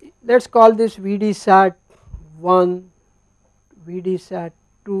 let us call this VD sat 1, VD sat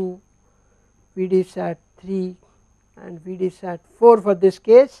 2, VD sat 3 and VD sat 4 for this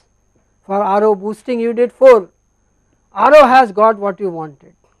case. For RO boosting you did 4, RO has got what you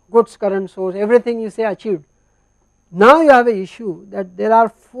wanted, goods current source, everything you say achieved. Now you have a issue that there are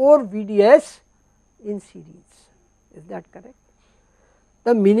 4 VDS in series, is that correct?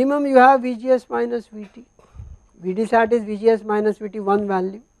 The minimum you have VGS minus VT, VD sat is VGS minus VT one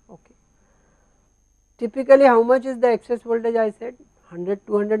value, okay. Typically how much is the excess voltage? I said 100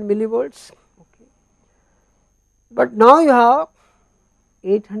 200 millivolts, okay. But now you have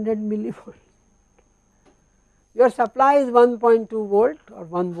 800 millivolts, your supply is 1.2 volt or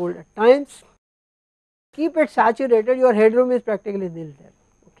 1 volt at times, keep it saturated, your headroom is practically nil there,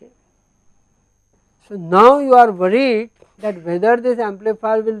 okay. So now you are worried that whether this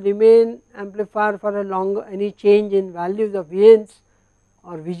amplifier will remain amplifier for a longer, any change in values of VNs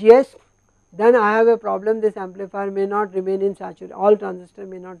or VGS, then I have a problem, this amplifier may not remain in saturation, all transistors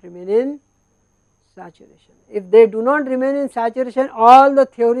may not remain in saturation. If they do not remain in saturation, all the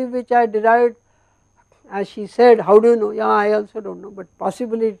theory which I derived, as she said, how do you know? Yeah, I also do not know, but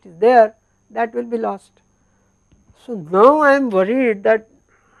possibly it is there, that will be lost. So now I am worried that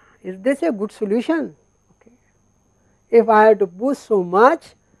is this a good solution? Okay. If I have to boost so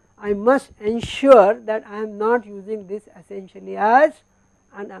much, I must ensure that I am not using this essentially as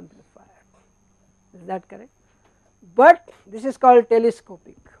an amplifier, is that correct? But this is called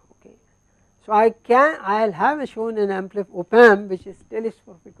telescopic, okay. So I will have shown an op amp which is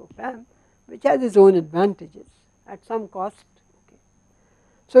telescopic op amp, which has its own advantages at some cost.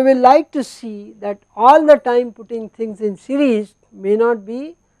 So we like to see that all the time putting things in series may not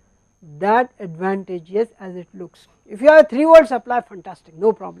be that advantageous as it looks. If you have a 3 volt supply, fantastic,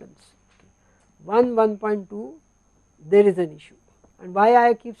 no problems. 1.2 there is an issue, and why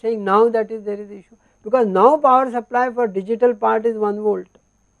I keep saying now that is there is issue, because now power supply for digital part is 1 volt,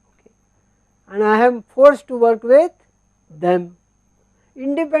 okay, and I am forced to work with them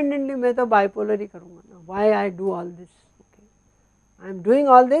independently. मैं तो bipolar ही करूँगा ना. Why I do all this? Okay, I am doing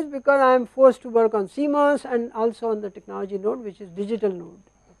all this because I am forced to work on CMOS and also on the technology node, which is digital node.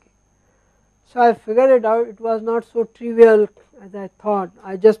 So I figured it out, it was not so trivial as I thought.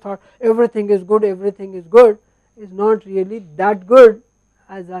 I just thought everything is good, everything is good, is not really that good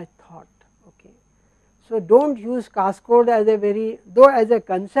as I thought, okay. So don't use Cascode as a very, though as a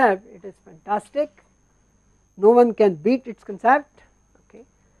concept it is fantastic, no one can beat its concept, okay,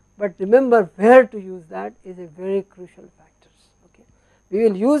 but remember where to use that is a very crucial factors, okay. We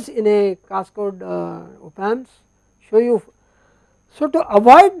will use in a Cascode op-amps, show you. So to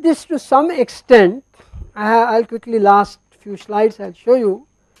avoid this to some extent, I will quickly last few slides I will show you,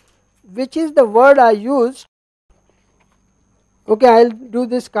 which is the word I used. Okay, I will do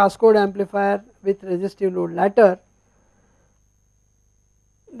this Cascode amplifier with resistive load later.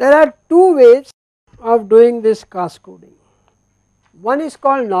 There are 2 ways of doing this cascoding. One is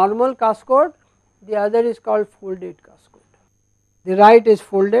called normal cascode, the other is called folded cascode. The right is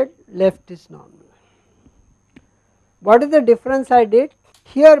folded, left is normal. What is the difference I did?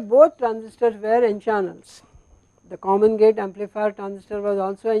 Here both transistors were N channels. The common gate amplifier transistor was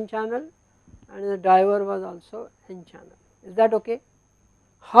also N channel and the driver was also N channel. Is that okay?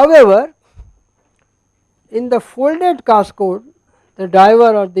 However, in the folded cascode, the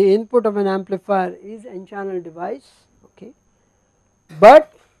driver or the input of an amplifier is N channel device, okay,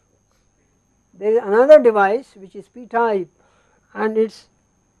 but there is another device which is P type, and it's,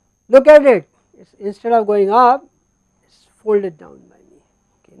 look at it, it's, instead of going up, it's folded down by me.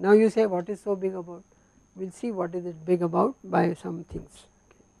 Okay. Now you say what is so big about? We will see what is it big about by some things.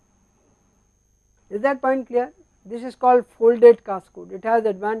 Okay. Is that point clear? This is called folded cascode. It has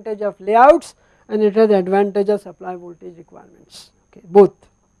advantage of layouts and it has advantage of supply voltage requirements, okay, both.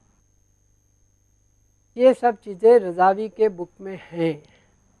 ये सब चीज़ें Razavi के book में हैं,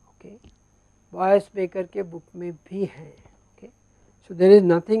 okay, boys baker के book में भी हैं, okay. So there is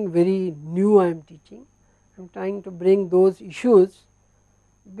nothing very new I am teaching. I am trying to bring those issues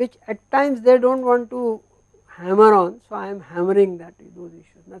which at times they don't want to hammer on, so I am hammering that those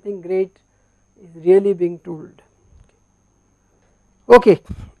issues. Nothing great is really being told. Okay,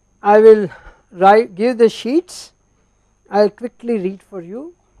 I will give the sheets. I will quickly read for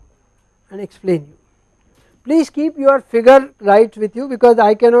you and explain you. Please keep your figure right with you because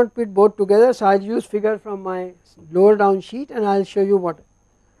I cannot put both together, so I will use figure from my lower down sheet and I will show you what.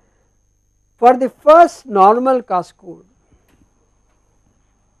 For the first normal cascode,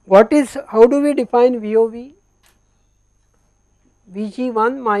 what is, how do we define VOV?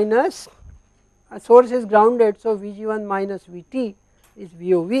 Vg1 minus, a source is grounded, so Vg1 minus Vt is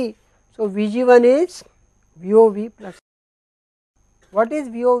VOV. So Vg1 is VOV plus. What is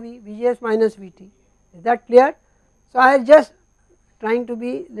VOV? Vgs minus Vt. Is that clear? So I am just trying to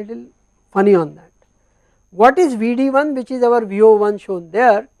be little funny on that. What is Vd1, which is our VO1 shown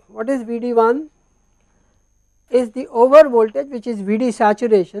there? What is Vd1? Is the over voltage, which is Vd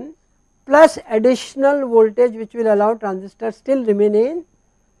saturation, plus additional voltage which will allow transistor still remain in.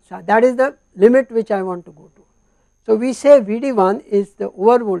 So that is the limit which I want to go to. So we say Vd1 is the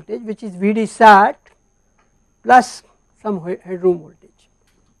over voltage which is Vd sat plus some headroom voltage.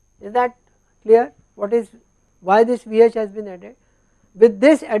 Is that clear? What is, why this Vh has been added? With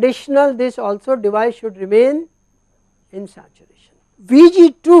this additional, this also device should remain in saturation.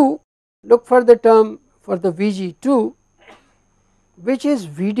 Vg2, look for the term for the Vg2, which is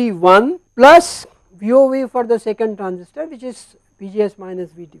Vd1 plus VOV for the second transistor, which is Vgs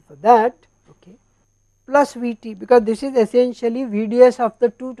minus Vt for that, okay, plus Vt, because this is essentially Vds of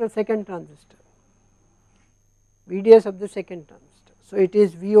the second transistor, Vds of the second transistor. So it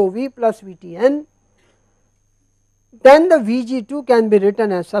is VOV plus Vtn. Then the Vg2 can be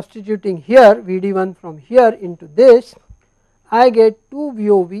written as substituting here Vd1 from here into this, I get 2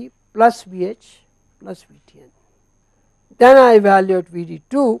 VOV plus Vh plus Vtn. Then I evaluate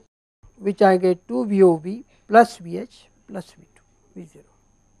Vd2, which I get 2 VOV plus Vh plus V2, V0.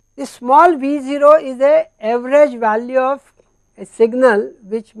 This small V0 is a average value of a signal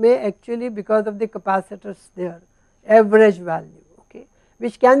which may actually, because of the capacitors there, average value, okay,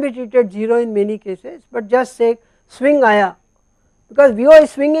 which can be treated 0 in many cases, but just say swing aya, because VO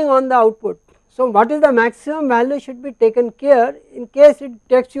is swinging on the output. So what is the maximum value should be taken care in case it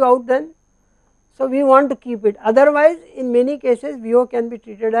takes you out then. So we want to keep it, otherwise in many cases VO can be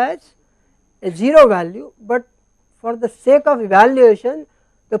treated as a 0 value, but for the sake of evaluation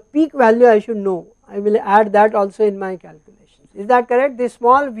the peak value I should know, I will add that also in my calculations. Is that correct? This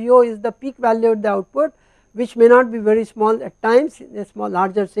small VO is the peak value of the output, which may not be very small at times in a small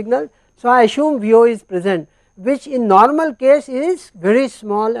larger signal. So I assume VO is present, which in normal case is very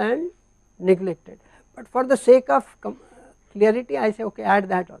small and neglected, but for the sake of clarity I say okay, add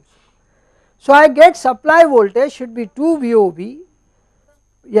that also. So I get supply voltage should be 2 VOB,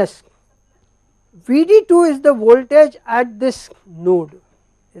 yes, VD2 is the voltage at this node,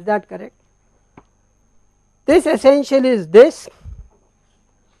 is that correct? This essentially is this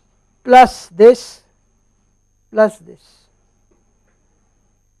plus this plus this,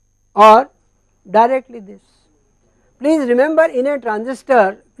 or directly this. Please remember in a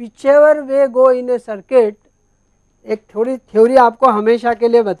transistor whichever way go in a circuit, एक थोड़ी theory आपको हमेशा के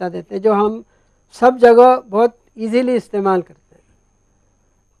लिए बता देते हैं जो हम सब जगह बहुत इजीली इस्तेमाल करते हैं.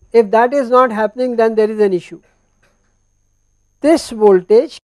 If that is not happening then there is an issue. This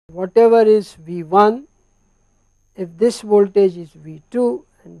voltage whatever is V1, if this voltage is V2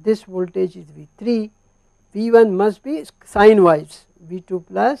 and this voltage is V3, V1 must be sign wise V2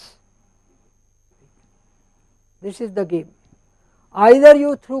 plus. This is the game. Either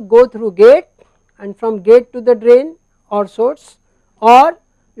you go through gate and from gate to the drain or source, or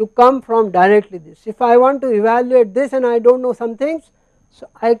you come from directly this. If I want to evaluate this and I do not know some things, so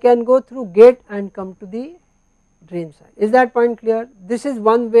I can go through gate and come to the drain side. Is that point clear? This is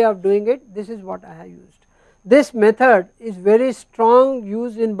one way of doing it, this is what I have used. This method is very strong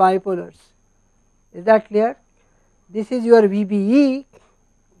used in bipolars. Is that clear? This is your VBE,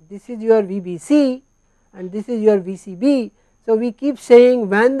 this is your VBC and this is your VCB. So we keep saying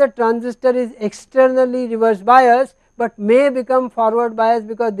when the transistor is externally reverse biased but may become forward biased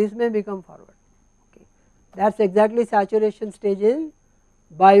because this may become forward. Okay. That is exactly saturation stage in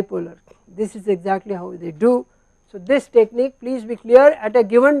bipolar. This is exactly how they do. So this technique, please be clear, at a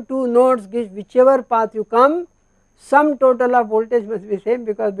given two nodes whichever path you come, sum total of voltage must be same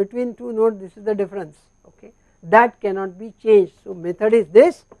because between two nodes this is the difference, okay. That cannot be changed. So method is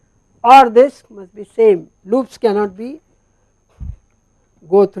this or this must be same, loops cannot be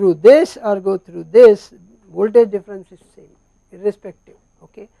go through this or go through this, voltage difference is same irrespective,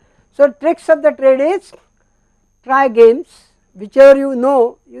 okay. So tricks of the trade is try games, whichever you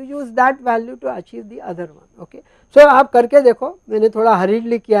know you use that value to achieve the other one, okay. So आप करके देखो, मैंने थोड़ा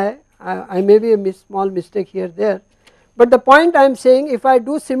hurriedly किया है, I may be a small mistake here there, but the point I am saying if I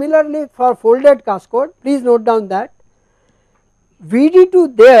do similarly for folded cascode, please note down that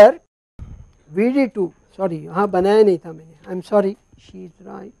VD2 there, VD2 sorry यहाँ बनाया नहीं था मैंने, I am sorry, she is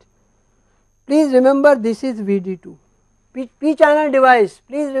right. Please remember this is VD2, P channel device,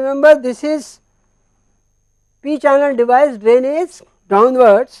 please remember this is P channel device, drain is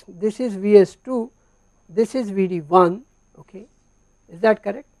downwards, this is VS2, this is VD1, okay. Is that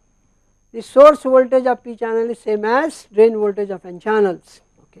correct? The source voltage of P channel is same as drain voltage of N channels,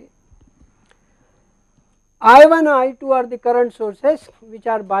 okay. I1 I2 are the current sources which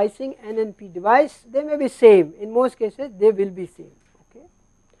are biasing N and P device, they may be same, in most cases they will be same, okay.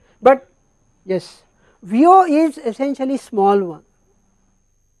 But yes, VO is essentially small one,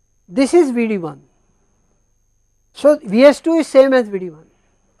 this is VD1. So VS2 is same as VD1.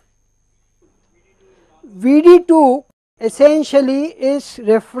 VD2 essentially is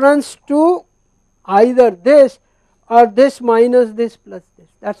reference to either this or this minus this plus this,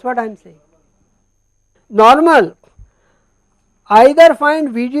 that is what I am saying. Normal, either find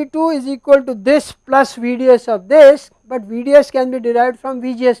VD2 is equal to this plus VDS of this, but VDS can be derived from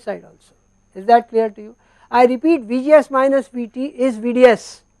VGS side also. Is that clear to you? I repeat, VGS minus VT is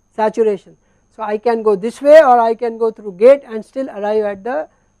VDS saturation. So I can go this way or I can go through gate and still arrive at the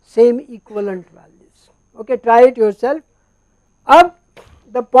same equivalent values, okay. Try it yourself. Up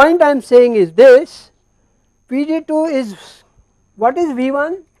the point I am saying is this, VD2 is, what is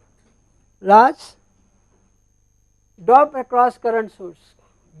V1 Raj? Drop across current source,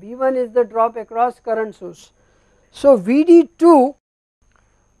 V1 is the drop across current source. So VD2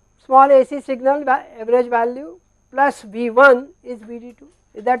 small AC signal average value plus V1 is VD2,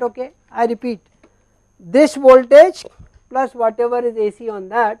 is that okay? I repeat, this voltage plus whatever is AC on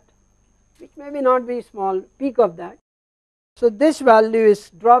that, which may be not be small peak of that. So this value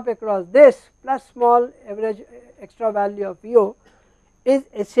is drop across this plus small average extra value of VO is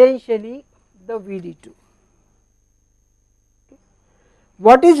essentially the VD2.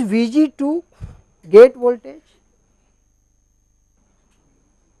 What is VG2 gate voltage?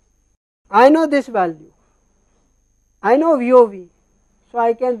 I know this value, I know VOV, so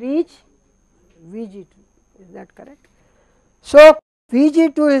I can reach Vg2, is that correct? So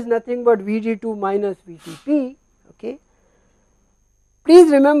Vg2 is nothing but Vg2 minus Vtp, okay.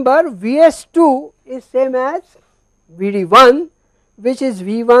 Please remember Vs2 is same as Vd1, which is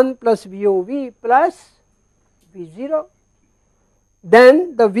V1 plus VOV plus V0.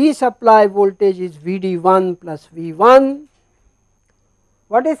 Then the V supply voltage is Vd1 plus V1.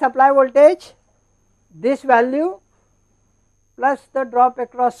 What is supply voltage? This value plus the drop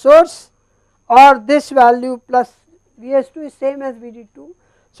across source, or this value plus Vs2 is same as Vd2.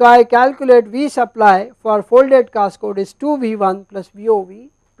 So I calculate V supply for folded cascode is 2V1 plus VOV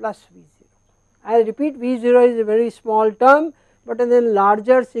plus V0. I repeat, V0 is a very small term, but in a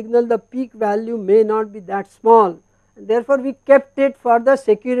larger signal the peak value may not be that small, and therefore we kept it for the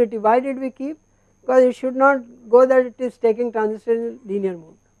security. Why did we keep? Because it should not go that it is taking transistor in linear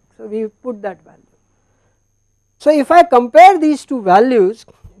mode. So we put that value. So if I compare these two values,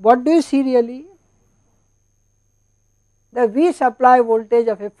 what do you see really? The V supply voltage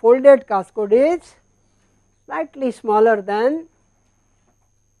of a folded cascode is slightly smaller than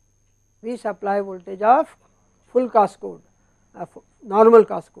V supply voltage of full cascode, normal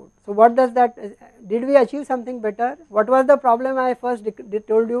cascode. So what does that, did we achieve something better? What was the problem I first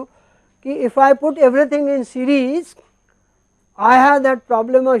told you? If I put everything in series, I have that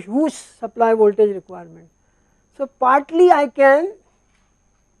problem of huge supply voltage requirement. So partly I can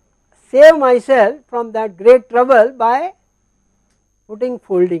save myself from that great trouble by putting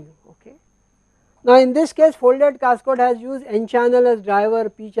folding, okay. Now in this case folded cascode has used N channel as driver,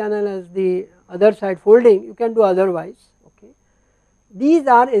 P channel as the other side folding, you can do otherwise, okay. These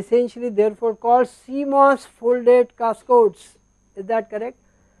are essentially therefore called CMOS folded cascodes, is that correct?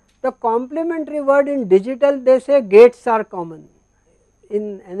 The complementary word in digital they say gates are common,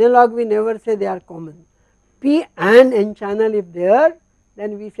 in analog we never say they are common. P and N channel if they are,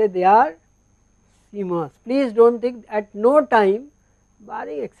 then we say they are CMOS. Please do not think at no time,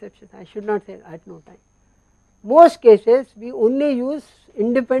 barring exceptions, I should not say at no time. Most cases we only use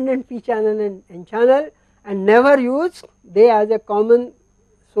independent P channel and N channel and never use they as a common,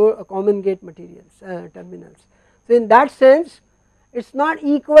 so a common gate materials, terminals. So in that sense it is not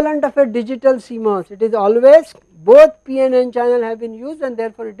equivalent of a digital CMOS, it is always both P and N channel have been used and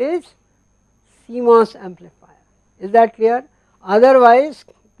therefore it is CMOS amplifier, is that clear? Otherwise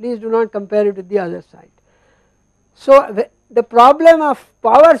please do not compare it with the other side. So the problem of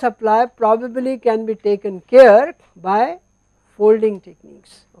power supply probably can be taken care by folding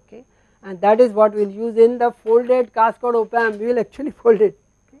techniques, okay, and that is what we will use in the folded cascode op amp. We will actually fold it,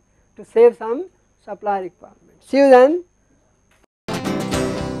 okay, to save some supply requirement. See you then.